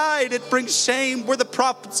dry-eyed, it brings shame where the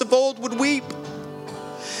prophets of old would weep.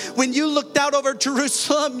 When you looked out over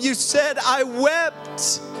Jerusalem, you said, I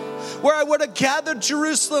wept. Where I would have gathered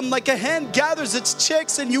Jerusalem like a hen gathers its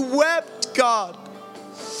chicks, and you wept, God.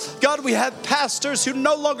 God, we have pastors who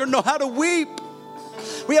no longer know how to weep.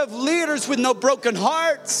 We have leaders with no broken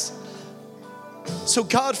hearts. So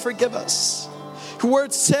God, forgive us. Your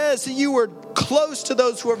word says that you are close to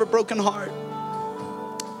those who have a broken heart.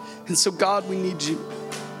 And so God, we need you.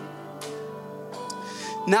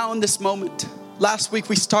 Now in this moment, last week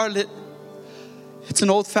we started it. It's an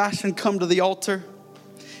old-fashioned come to the altar.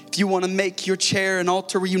 If you want to make your chair an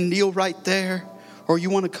altar where you kneel right there, or you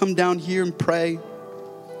want to come down here and pray.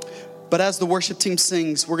 But as the worship team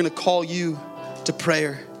sings, we're going to call you to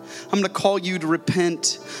prayer. I'm going to call you to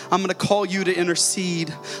repent. I'm going to call you to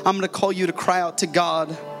intercede. I'm going to call you to cry out to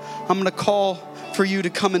God. I'm going to call for you to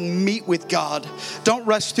come and meet with God. Don't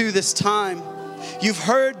rush through this time. You've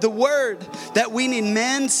heard the word that we need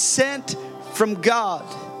men sent from God.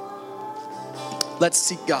 Let's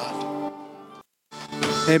seek God.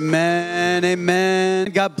 Amen,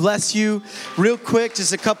 amen. God bless you. Real quick,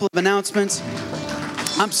 just a couple of announcements.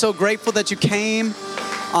 I'm so grateful that you came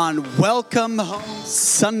on Welcome Home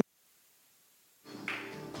Sunday.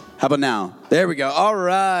 How about now? There we go. All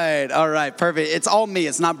right, perfect. It's all me.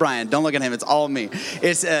 It's not Brian. Don't look at him. It's all me.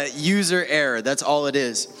 It's a user error. That's all it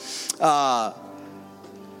is. We're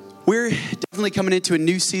definitely coming into a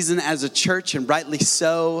new season as a church, and rightly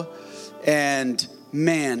so. And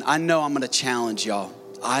man, I know I'm going to challenge y'all.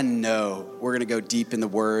 I know we're going to go deep in the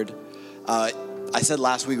Word. I said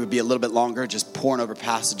last week would be a little bit longer, just pouring over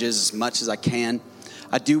passages as much as I can.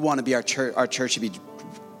 I do want to be our church to be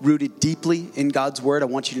rooted deeply in God's Word. I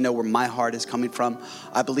want you to know where my heart is coming from.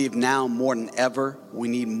 I believe now more than ever, we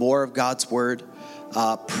need more of God's Word.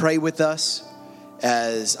 Pray with us,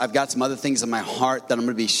 as I've got some other things in my heart that I'm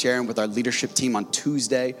going to be sharing with our leadership team on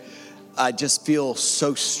Tuesday. I just feel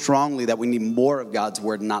so strongly that we need more of God's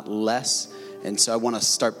Word, not less. And so I want to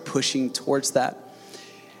start pushing towards that.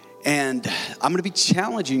 And I'm going to be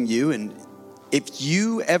challenging you. And if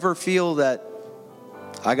you ever feel that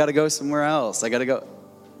I got to go somewhere else, I got to go,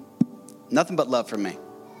 nothing but love from me.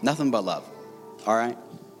 Nothing but love. All right?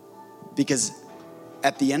 Because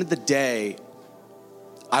at the end of the day,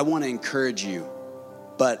 I want to encourage you.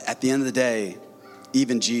 But at the end of the day,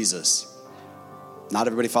 even Jesus, not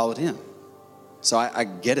everybody followed him. So I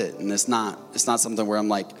get it. And it's not something where I'm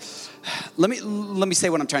like, let me say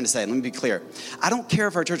what I'm trying to say. Let me be clear. I don't care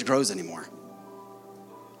if our church grows anymore.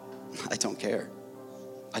 I don't care.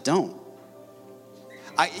 I don't.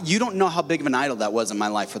 You don't know how big of an idol that was in my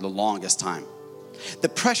life for the longest time. The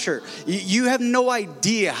pressure, you have no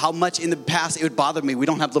idea how much in the past it would bother me. We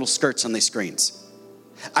don't have little skirts on these screens.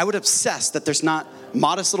 I would obsess that there's not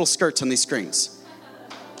modest little skirts on these screens.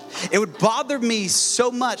 It would bother me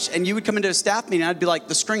so much, and you would come into a staff meeting, and I'd be like,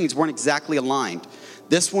 the screens weren't exactly aligned.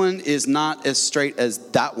 This one is not as straight as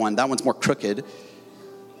that one. That one's more crooked.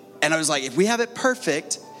 And I was like, if we have it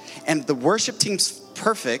perfect, and the worship team's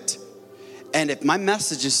perfect, and if my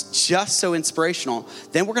message is just so inspirational,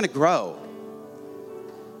 then we're going to grow.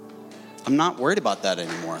 I'm not worried about that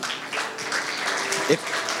anymore.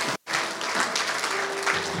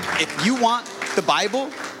 If you want the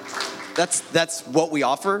Bible, that's what we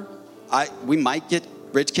offer. We might get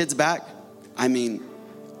rich kids back. I mean,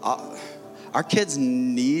 our kids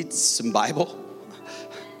need some Bible.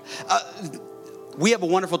 We have a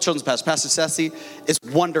wonderful children's pastor. Pastor Ceci is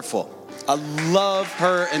wonderful. I love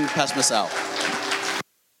her and Pastor Michelle.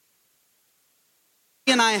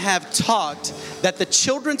 He and I have talked that the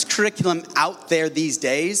children's curriculum out there these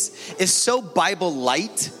days is so Bible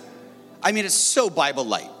light. I mean, it's so Bible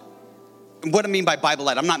light. And what I mean by Bible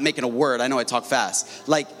light, I'm not making a word. I know I talk fast.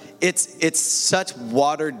 Like, it's such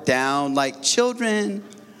watered down, like, children,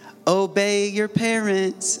 obey your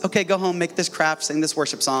parents. Okay, go home, make this craft, sing this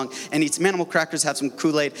worship song, and eat some animal crackers, have some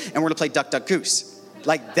Kool-Aid, and we're gonna play Duck, Duck, Goose.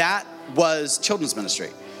 Like, that was children's ministry.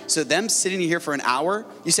 So them sitting here for an hour,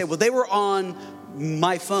 you say, well, they were on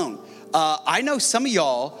my phone. I know some of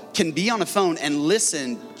y'all can be on a phone and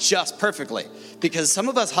listen just perfectly, because some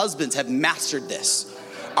of us husbands have mastered this.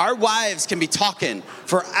 Our wives can be talking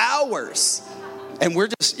for hours, and we're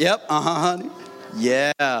just, yep, honey.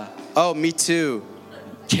 Yeah, oh, me too.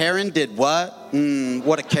 Karen did what?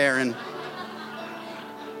 What a Karen.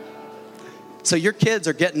 So your kids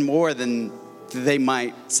are getting more than they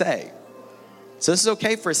might say. So this is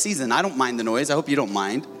okay for a season. I don't mind the noise. I hope you don't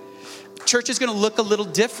mind. Church is going to look a little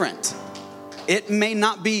different. It may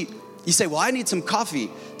not be, you say, well, I need some coffee.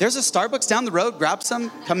 There's a Starbucks down the road. Grab some,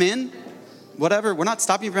 come in, whatever. We're not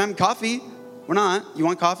stopping you from having coffee. We're not. You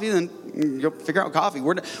want coffee? Then you'll figure out coffee.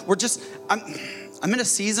 We're just, I'm in a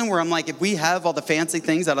season where I'm like, if we have all the fancy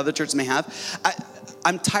things that other churches may have,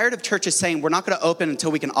 I'm tired of churches saying we're not going to open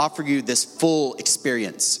until we can offer you this full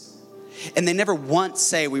experience. And they never once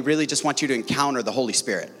say, we really just want you to encounter the Holy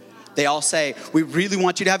Spirit. They all say, we really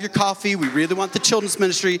want you to have your coffee. We really want the children's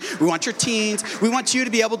ministry. We want your teens. We want you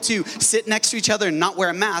to be able to sit next to each other and not wear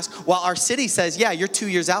a mask, while our city says, yeah, you're 2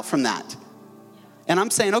 years out from that. And I'm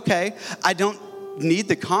saying, okay, I don't need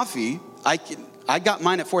the coffee. I got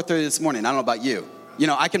mine at 4:30 this morning. I don't know about you. You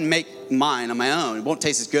know, I can make mine on my own. It won't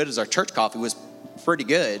taste as good as our church coffee. It was pretty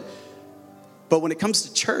good. But when it comes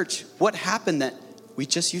to church, what happened that we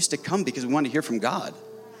just used to come because we wanted to hear from God?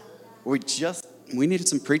 We needed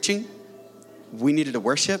some preaching. We needed to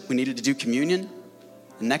worship. We needed to do communion.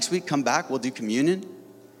 And next week, come back, we'll do communion.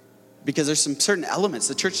 Because there's some certain elements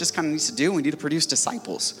the church just kind of needs to do. We need to produce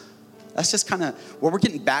disciples. That's just kind of where we're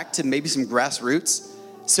getting back to maybe some grassroots.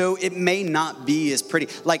 So it may not be as pretty.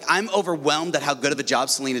 Like, I'm overwhelmed at how good of a job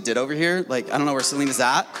Selena did over here. Like, I don't know where Selena's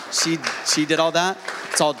at. She did all that.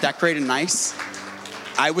 It's all decorated nice.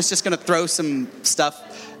 I was just going to throw some stuff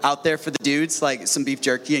out there for the dudes, like some beef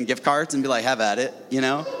jerky and gift cards, and be like, have at it, you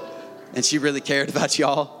know? And she really cared about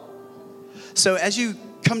y'all. So as you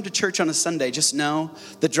come to church on a Sunday, just know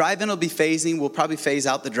the drive-in will be phasing. We'll probably phase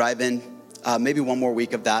out the drive-in, maybe one more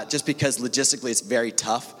week of that, just because logistically it's very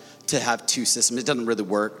tough to have two systems. It doesn't really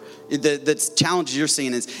work. The challenge you're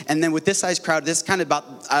seeing is, and then with this size crowd, this is kind of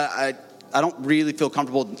about, I don't really feel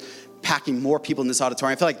comfortable packing more people in this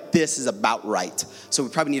auditorium. I feel like this is about right. So we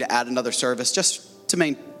probably need to add another service just to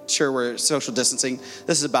make sure we're social distancing.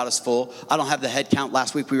 This is about as full. I don't have the head count.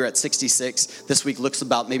 Last week we were at 66. This week looks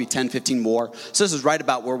about maybe 10, 15 more. So this is right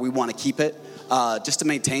about where we want to keep it, just to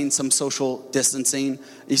maintain some social distancing.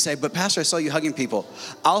 You say, but Pastor, I saw you hugging people.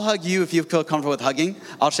 I'll hug you if you feel comfortable with hugging.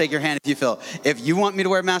 I'll shake your hand if you feel. If you want me to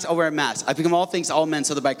wear a mask, I'll wear a mask. I become all things to all men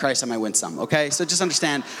so that by Christ I might win some, okay? So just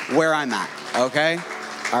understand where I'm at, okay?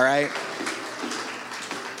 All right?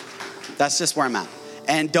 That's just where I'm at.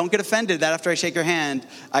 And don't get offended that after I shake your hand,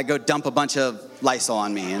 I go dump a bunch of Lysol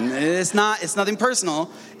on me. And it's nothing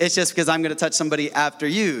personal. It's just because I'm going to touch somebody after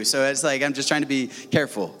you. So it's like, I'm just trying to be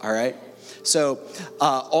careful, all right? So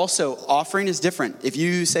also, offering is different. If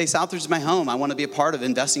you say, Southridge is my home, I want to be a part of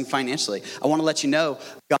investing financially. I want to let you know,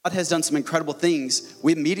 God has done some incredible things.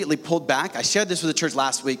 We immediately pulled back. I shared this with the church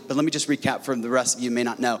last week, but let me just recap for the rest of you who may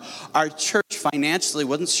not know. Our church financially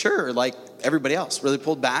wasn't sure, like everybody else, really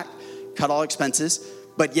pulled back, cut all expenses,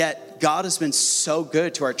 but yet God has been so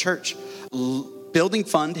good to our church. Building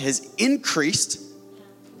fund has increased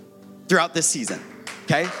throughout this season,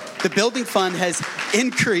 okay? The building fund has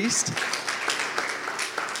increased.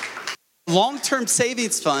 Long-term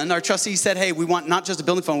savings fund, our trustee said, hey, we want not just a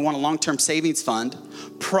building fund, we want a long-term savings fund.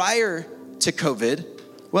 Prior to COVID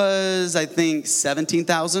was, I think,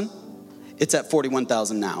 17,000. It's at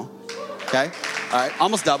 41,000 now, okay? All right,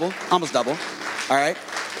 almost double, all right?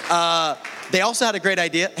 They also had a great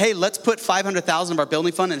idea. Hey, let's put 500,000 of our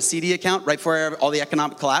building fund in a CD account right before all the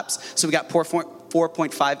economic collapse. So we got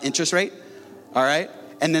 4.5 interest rate, all right?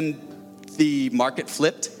 And then the market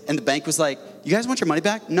flipped and the bank was like, you guys want your money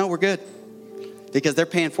back? No, we're good. Because they're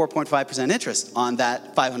paying 4.5% interest on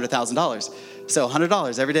that $500,000. So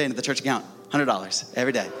 $100 every day into the church account. $100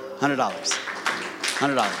 every day.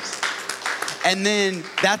 $100. And then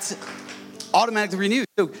that's automatically renewed.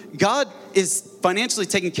 So God is financially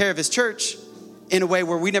taking care of his church in a way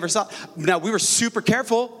where we never saw. Now, we were super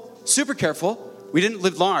careful. We didn't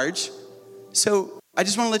live large. So I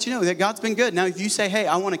just want to let you know that God's been good. Now, if you say, hey,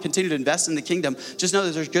 I want to continue to invest in the kingdom, just know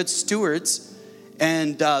that there's good stewards.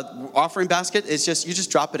 And offering basket is just, you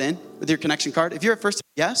just drop it in with your connection card. If you're at First,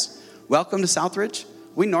 yes, welcome to Southridge.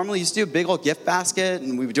 We normally used to do a big old gift basket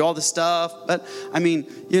and we would do all this stuff. But I mean,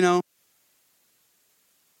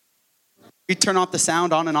 we turn off the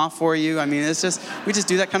sound on and off for you. I mean, we just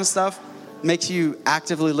do that kind of stuff. Makes you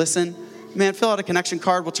actively listen. Man, fill out a connection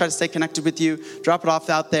card. We'll try to stay connected with you. Drop it off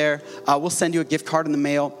out there. We'll send you a gift card in the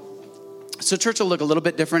mail. So church will look a little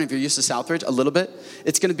bit different if you're used to Southridge, a little bit.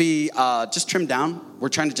 It's going to be just trimmed down. We're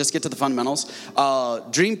trying to just get to the fundamentals.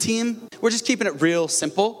 Dream team, we're just keeping it real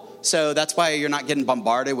simple. So that's why you're not getting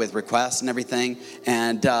bombarded with requests and everything.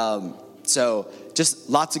 And so just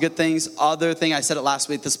lots of good things. Other thing, I said it last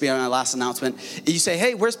week, this will be my last announcement. You say,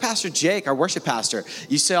 hey, where's Pastor Jake, our worship pastor?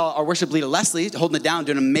 You saw our worship leader, Leslie, holding it down,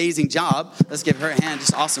 doing an amazing job. Let's give her a hand,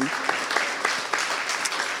 just awesome.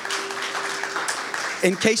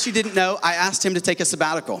 In case you didn't know, I asked him to take a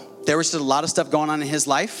sabbatical. There was just a lot of stuff going on in his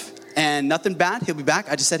life, and nothing bad. He'll be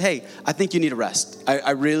back. I just said, hey, I think you need a rest.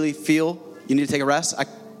 I really feel you need to take a rest. I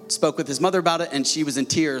spoke with his mother about it, and she was in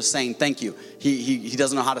tears saying thank you. He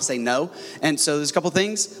doesn't know how to say no. And so there's a couple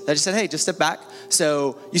things that I just said, hey, just step back.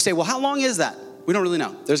 So you say, well, how long is that? We don't really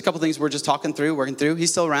know. There's a couple things we're just working through. He's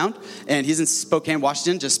still around, and he's in Spokane,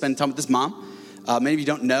 Washington, just spending time with his mom. Many of you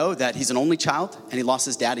don't know that he's an only child, and he lost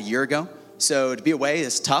his dad a year ago. So to be away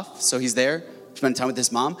is tough. So he's there, spending time with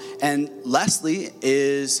his mom. And Leslie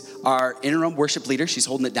is our interim worship leader. She's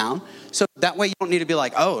holding it down. So that way you don't need to be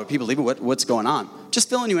like, oh, are people leaving? What's going on? Just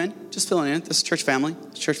filling you in. This is church family.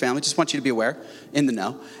 Just want you to be aware, in the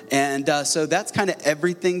know. And so that's kind of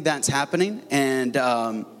everything that's happening. And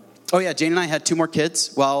Jane and I had 2 more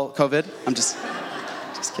kids while COVID. I'm just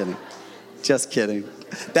kidding.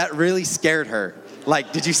 That really scared her.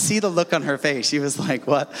 Like, did you see the look on her face? She was like,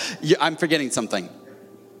 what? I'm forgetting something.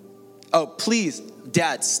 Oh, please,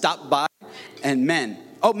 dads, stop by. And men.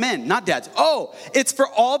 Oh, men, not dads. Oh, it's for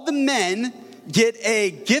all the men. Get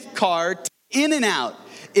a gift card to In-N-Out.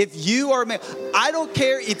 If you are male, I don't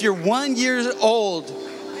care if you're 1 year old,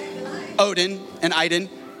 Odin and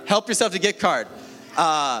Iden, help yourself to gift card.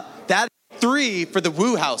 That is 3 for the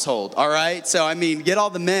Woo household, all right? So, I mean, get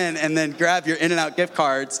all the men and then grab your In-N-Out gift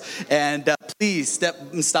cards and please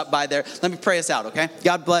stop by there. Let me pray us out, okay?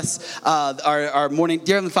 God bless our morning.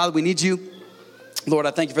 Dear Heavenly Father, we need you. Lord,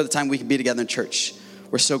 I thank you for the time we can be together in church.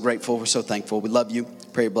 We're so grateful. We're so thankful. We love you.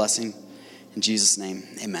 Pray your blessing. In Jesus' name,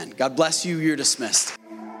 amen. God bless you. You're dismissed.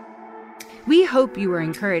 We hope you were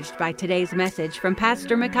encouraged by today's message from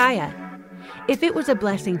Pastor Micaiah. If it was a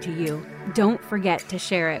blessing to you, don't forget to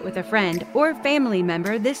share it with a friend or family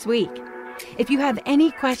member this week. If you have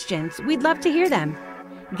any questions, we'd love to hear them.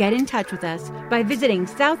 Get in touch with us by visiting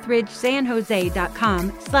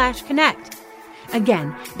southridgesanjose.com/connect.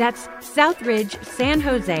 Again, that's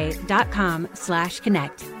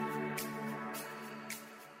southridgesanjose.com/connect.